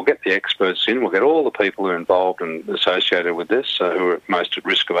 we'll get the experts in, we'll get all the people who are involved and associated with this, who are most at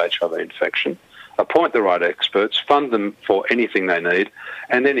risk of HIV infection, appoint the right experts, fund them for anything they need,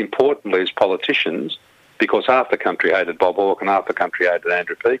 and then importantly as politicians, because half the country hated Bob Hawke and half the country hated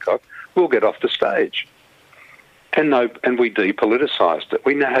Andrew Peacock, we'll get off the stage. And we depoliticised it.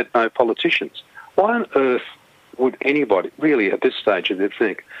 We now had no politicians. Why on earth would anybody, really at this stage of their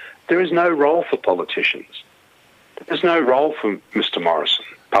think, there is no role for politicians. There's no role for Mr Morrison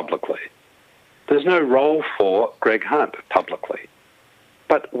publicly. There's no role for Greg Hunt publicly.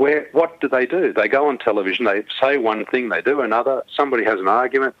 But what do? They go on television, they say one thing, they do another, somebody has an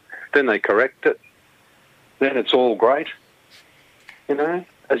argument, then they correct it, then it's all great, you know,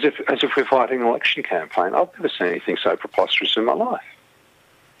 as if we're fighting an election campaign. I've never seen anything so preposterous in my life.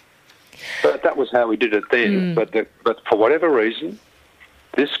 But that was how we did it then. But for whatever reason,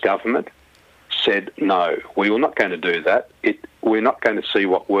 this government said, no, we were not going to do that. We're not going to see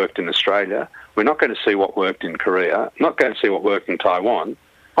what worked in Australia. We're not going to see what worked in Korea. Not going to see what worked in Taiwan.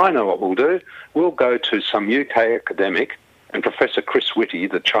 I know what we'll do. We'll go to some UK academic and Professor Chris Whitty,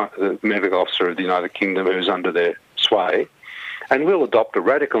 the medical officer of the United Kingdom, who's under their sway, and we'll adopt a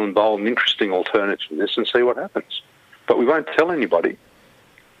radical and bold and interesting alternative to this and see what happens. But we won't tell anybody.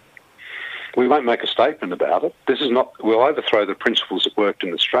 We won't make a statement about it. We'll overthrow the principles that worked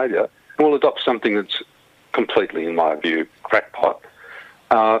in Australia, and we'll adopt something that's completely, in my view, crackpot,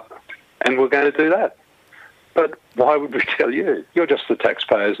 and we're going to do that. But why would we tell you? You're just the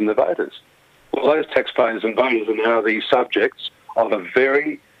taxpayers and the voters. Well, those taxpayers and voters are now the subjects of a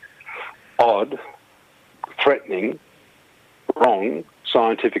very odd, threatening, wrong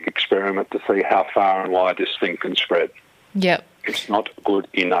scientific experiment to see how far and wide this thing can spread. Yep. It's not good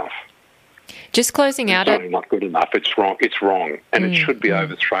enough. Just closing out... It's only not good enough. It's wrong. It's wrong. And it should be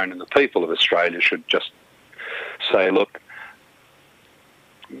overthrown, and the people of Australia should just say, look,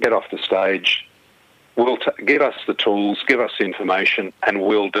 get off the stage, give us the tools, give us the information, and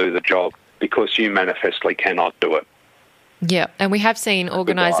we'll do the job, because you manifestly cannot do it. Yeah, and we have seen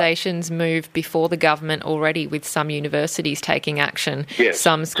organisations move before the government already, with some universities taking action,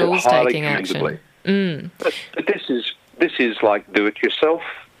 some schools taking action. But this is like do-it-yourself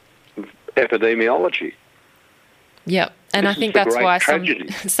epidemiology. Yeah, and I think that's why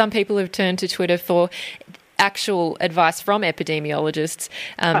some people have turned to Twitter for actual advice from epidemiologists,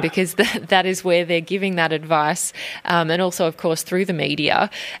 because that is where they're giving that advice, and also, of course, through the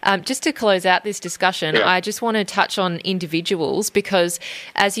media. Just to close out this discussion, I just want to touch on individuals, because,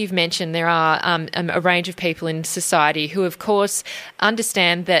 as you've mentioned, there are a range of people in society who, of course,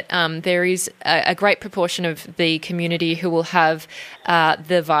 understand that there is a great proportion of the community who will have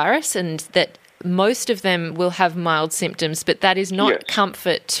the virus, and that most of them will have mild symptoms, but that is not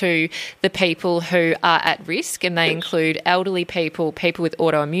comfort to the people who are at risk, and they include elderly people, people with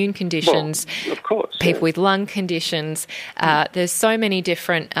autoimmune conditions, of course, people with lung conditions. There's so many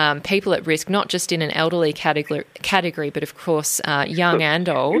different people at risk, not just in an elderly category, but of course young and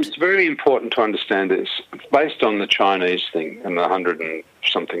old. It's very important to understand this. Based on the Chinese thing and the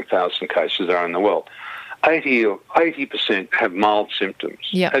 100-something thousand cases there are in the world, 80% have mild symptoms.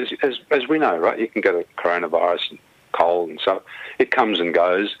 Yep. As we know, right? You can get a coronavirus and cold and so it comes and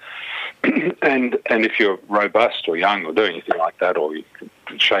goes. and if you're robust or young or doing anything like that, or you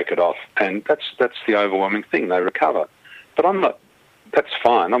can shake it off, and that's the overwhelming thing, they recover. But that's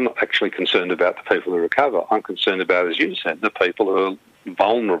fine. I'm not actually concerned about the people who recover. I'm concerned about, as you said, the people who are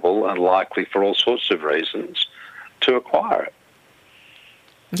vulnerable and likely for all sorts of reasons to acquire it.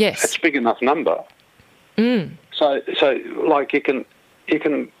 Yes. That's a big enough number. So like we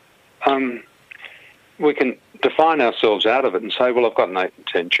can define ourselves out of it and say, well, I've got an 8 in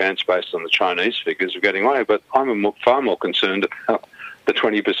 10 chance based on the Chinese figures of getting away, but I'm far more concerned about the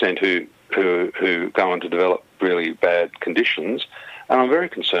 20% who go on to develop really bad conditions, and I'm very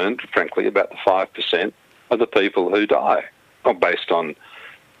concerned, frankly, about the 5% of the people who die, based on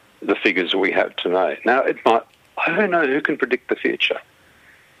the figures we have today. Now, I don't know who can predict the future.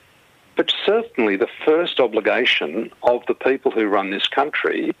 But certainly the first obligation of the people who run this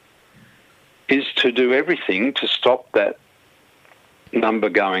country is to do everything to stop that number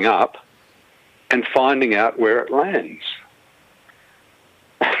going up and finding out where it lands.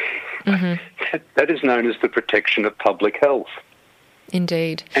 That is known as the protection of public health.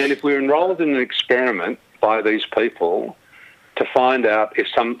 Indeed. And if we're enrolled in an experiment by these people to find out if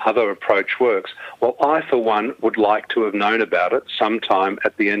some other approach works, well, I, for one, would like to have known about it sometime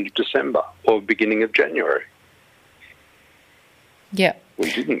at the end of December or beginning of January. Yeah.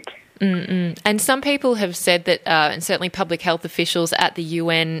 We didn't. And some people have said that, and certainly public health officials at the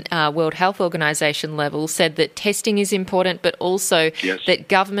UN World Health Organization level said that testing is important, but also that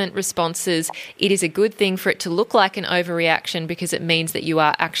government responses, it is a good thing for it to look like an overreaction, because it means that you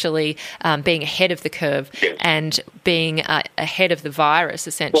are actually being ahead of the curve and being ahead of the virus,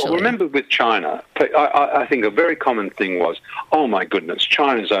 essentially. Well, remember with China, I think a very common thing was, oh my goodness,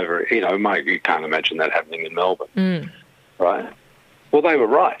 China's over, you can't imagine that happening in Melbourne, right? Well, they were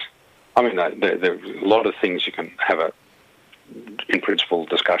right. I mean, there are a lot of things you can have in principle,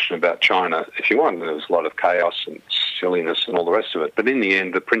 discussion about China if you want. There was a lot of chaos and silliness and all the rest of it. But in the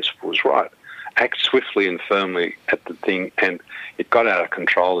end, the principle was right. Act swiftly and firmly at the thing, and it got out of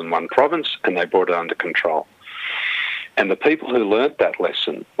control in one province, and they brought it under control. And the people who learnt that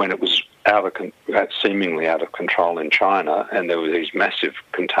lesson when it was seemingly out of control in China, and there were these massive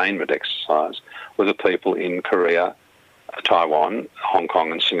containment exercises, were the people in Korea, Taiwan, Hong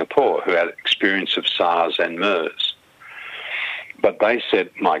Kong and Singapore, who had experience of SARS and MERS. But they said,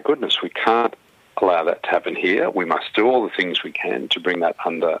 my goodness, we can't allow that to happen here. We must do all the things we can to bring that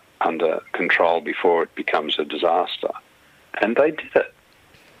under control before it becomes a disaster. And they did it.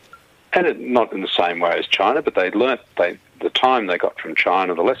 And not in the same way as China, but they learnt the time they got from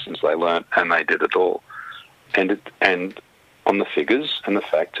China, the lessons they learnt, and they did it all. And on the figures and the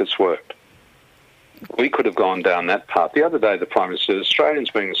facts, it's worked. We could have gone down that path. The other day, the Prime Minister said,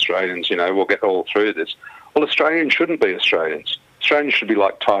 Australians being Australians, we'll get all through this. Well, Australians shouldn't be Australians. Australians should be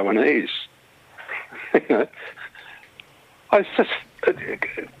like Taiwanese. It's just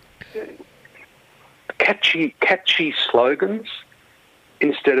catchy slogans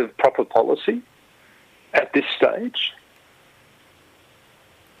instead of proper policy at this stage.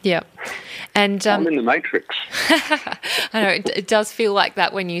 Yeah. And I'm in the matrix. I know it does feel like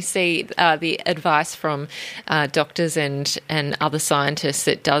that when you see the advice from doctors and other scientists.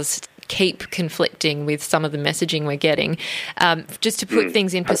 It does keep conflicting with some of the messaging we're getting. Just to put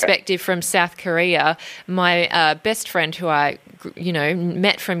things in perspective from South Korea, my best friend who I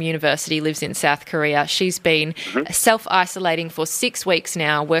met from university lives in South Korea. She's been self-isolating for 6 weeks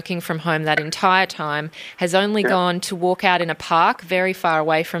now, working from home that entire time, has only gone to walk out in a park very far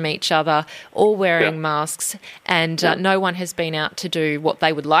away from each other, all wearing masks, and no one has been out to do what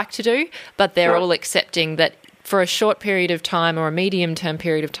they would like to do, but they're all accepting that for a short period of time or a medium-term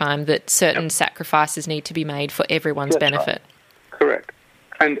period of time that certain sacrifices need to be made for everyone's benefit. Right. Correct.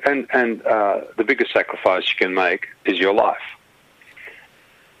 And the biggest sacrifice you can make is your life.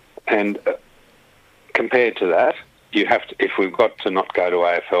 And compared to that, you have to, if we've got to not go to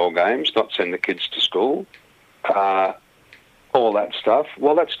AFL games, not send the kids to school, all that stuff,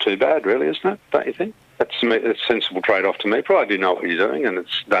 well, that's too bad, really, isn't it? Don't you think? That's a sensible trade-off to me. Probably do know what you're doing, and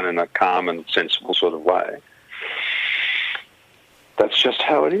it's done in a calm and sensible sort of way. That's just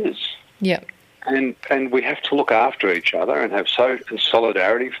how it is. Yeah. And we have to look after each other and have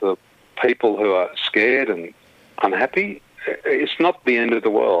solidarity for the people who are scared and unhappy. It's not the end of the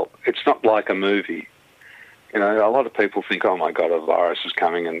world. It's not like a movie. A lot of people think, oh, my God, a virus is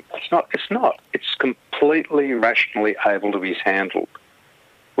coming, and it's not. It's completely rationally able to be handled.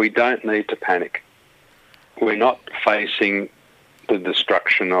 We don't need to panic. We're not facing the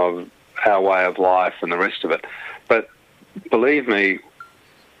destruction of our way of life and the rest of it. But believe me,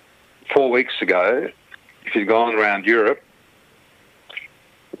 4 weeks ago, if you'd gone around Europe,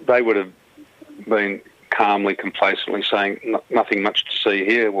 they would have been calmly, complacently saying, nothing much to see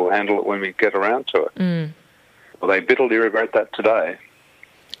here, we'll handle it when we get around to it. Well, they bitterly regret that today.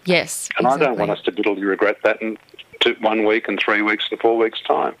 Yes, and exactly. I don't want us to bitterly regret that in 1 week and 3 weeks and 4 weeks'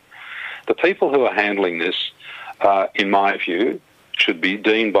 time. The people who are handling this, in my view, should be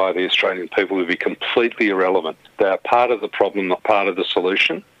deemed by the Australian people to be completely irrelevant. They are part of the problem, not part of the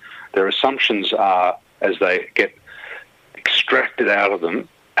solution. Their assumptions are, as they get extracted out of them,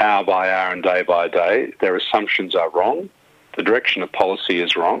 hour by hour and day by day, their assumptions are wrong, the direction of policy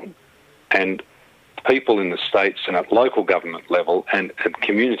is wrong, and people in the states and at local government level and at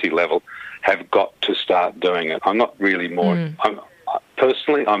community level have got to start doing it. I'm not really more...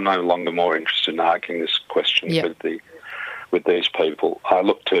 Personally, I'm no longer more interested in arguing this question with these people. I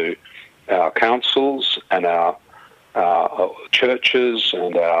look to our councils and our churches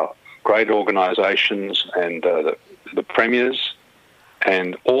and our great organisations and the premiers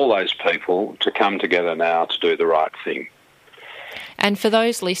and all those people to come together now to do the right thing. And for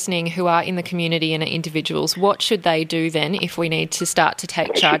those listening who are in the community and are individuals, what should they do then if we need to start to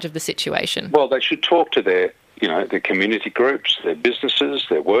take charge of the situation? Well, they should talk to their community groups, their businesses,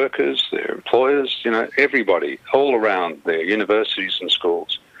 their workers, their employers, everybody all around their universities and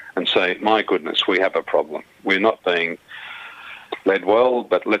schools and say, my goodness, we have a problem. We're not being led well,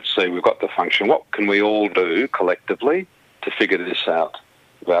 but let's see, we've got the function. What can we all do collectively to figure this out?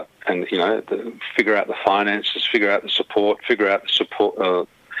 Figure out the finances, figure out the support.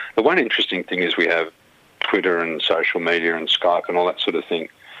 The one interesting thing is we have Twitter and social media and Skype and all that sort of thing.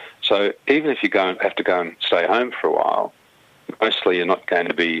 So even if you have to go and stay home for a while, mostly you're not going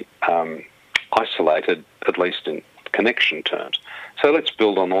to be isolated, at least in connection terms. So let's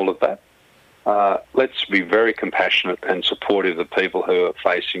build on all of that. Let's be very compassionate and supportive of the people who are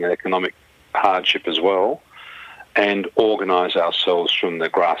facing economic hardship as well, and organise ourselves from the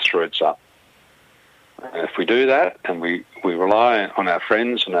grassroots up. And if we do that, and we rely on our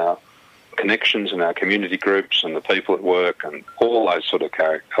friends and our connections and our community groups and the people at work and all those sort of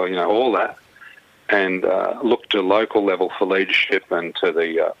all that, and look to local level for leadership and to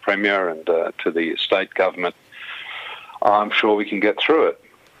the Premier and to the state government, I'm sure we can get through it.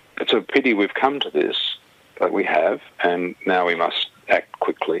 It's a pity we've come to this, but we have, and now we must act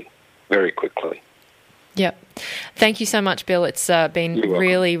quickly, very quickly. Yep. Thank you so much, Bill. It's been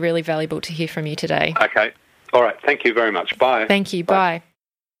really, really valuable to hear from you today. Okay. All right. Thank you very much. Bye. Thank you. Bye.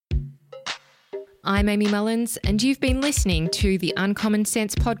 I'm Amy Mullins, and you've been listening to the Uncommon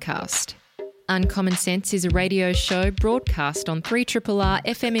Sense podcast. Uncommon Sense is a radio show broadcast on 3RRR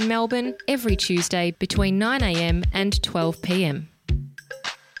FM in Melbourne every Tuesday between 9am and 12pm.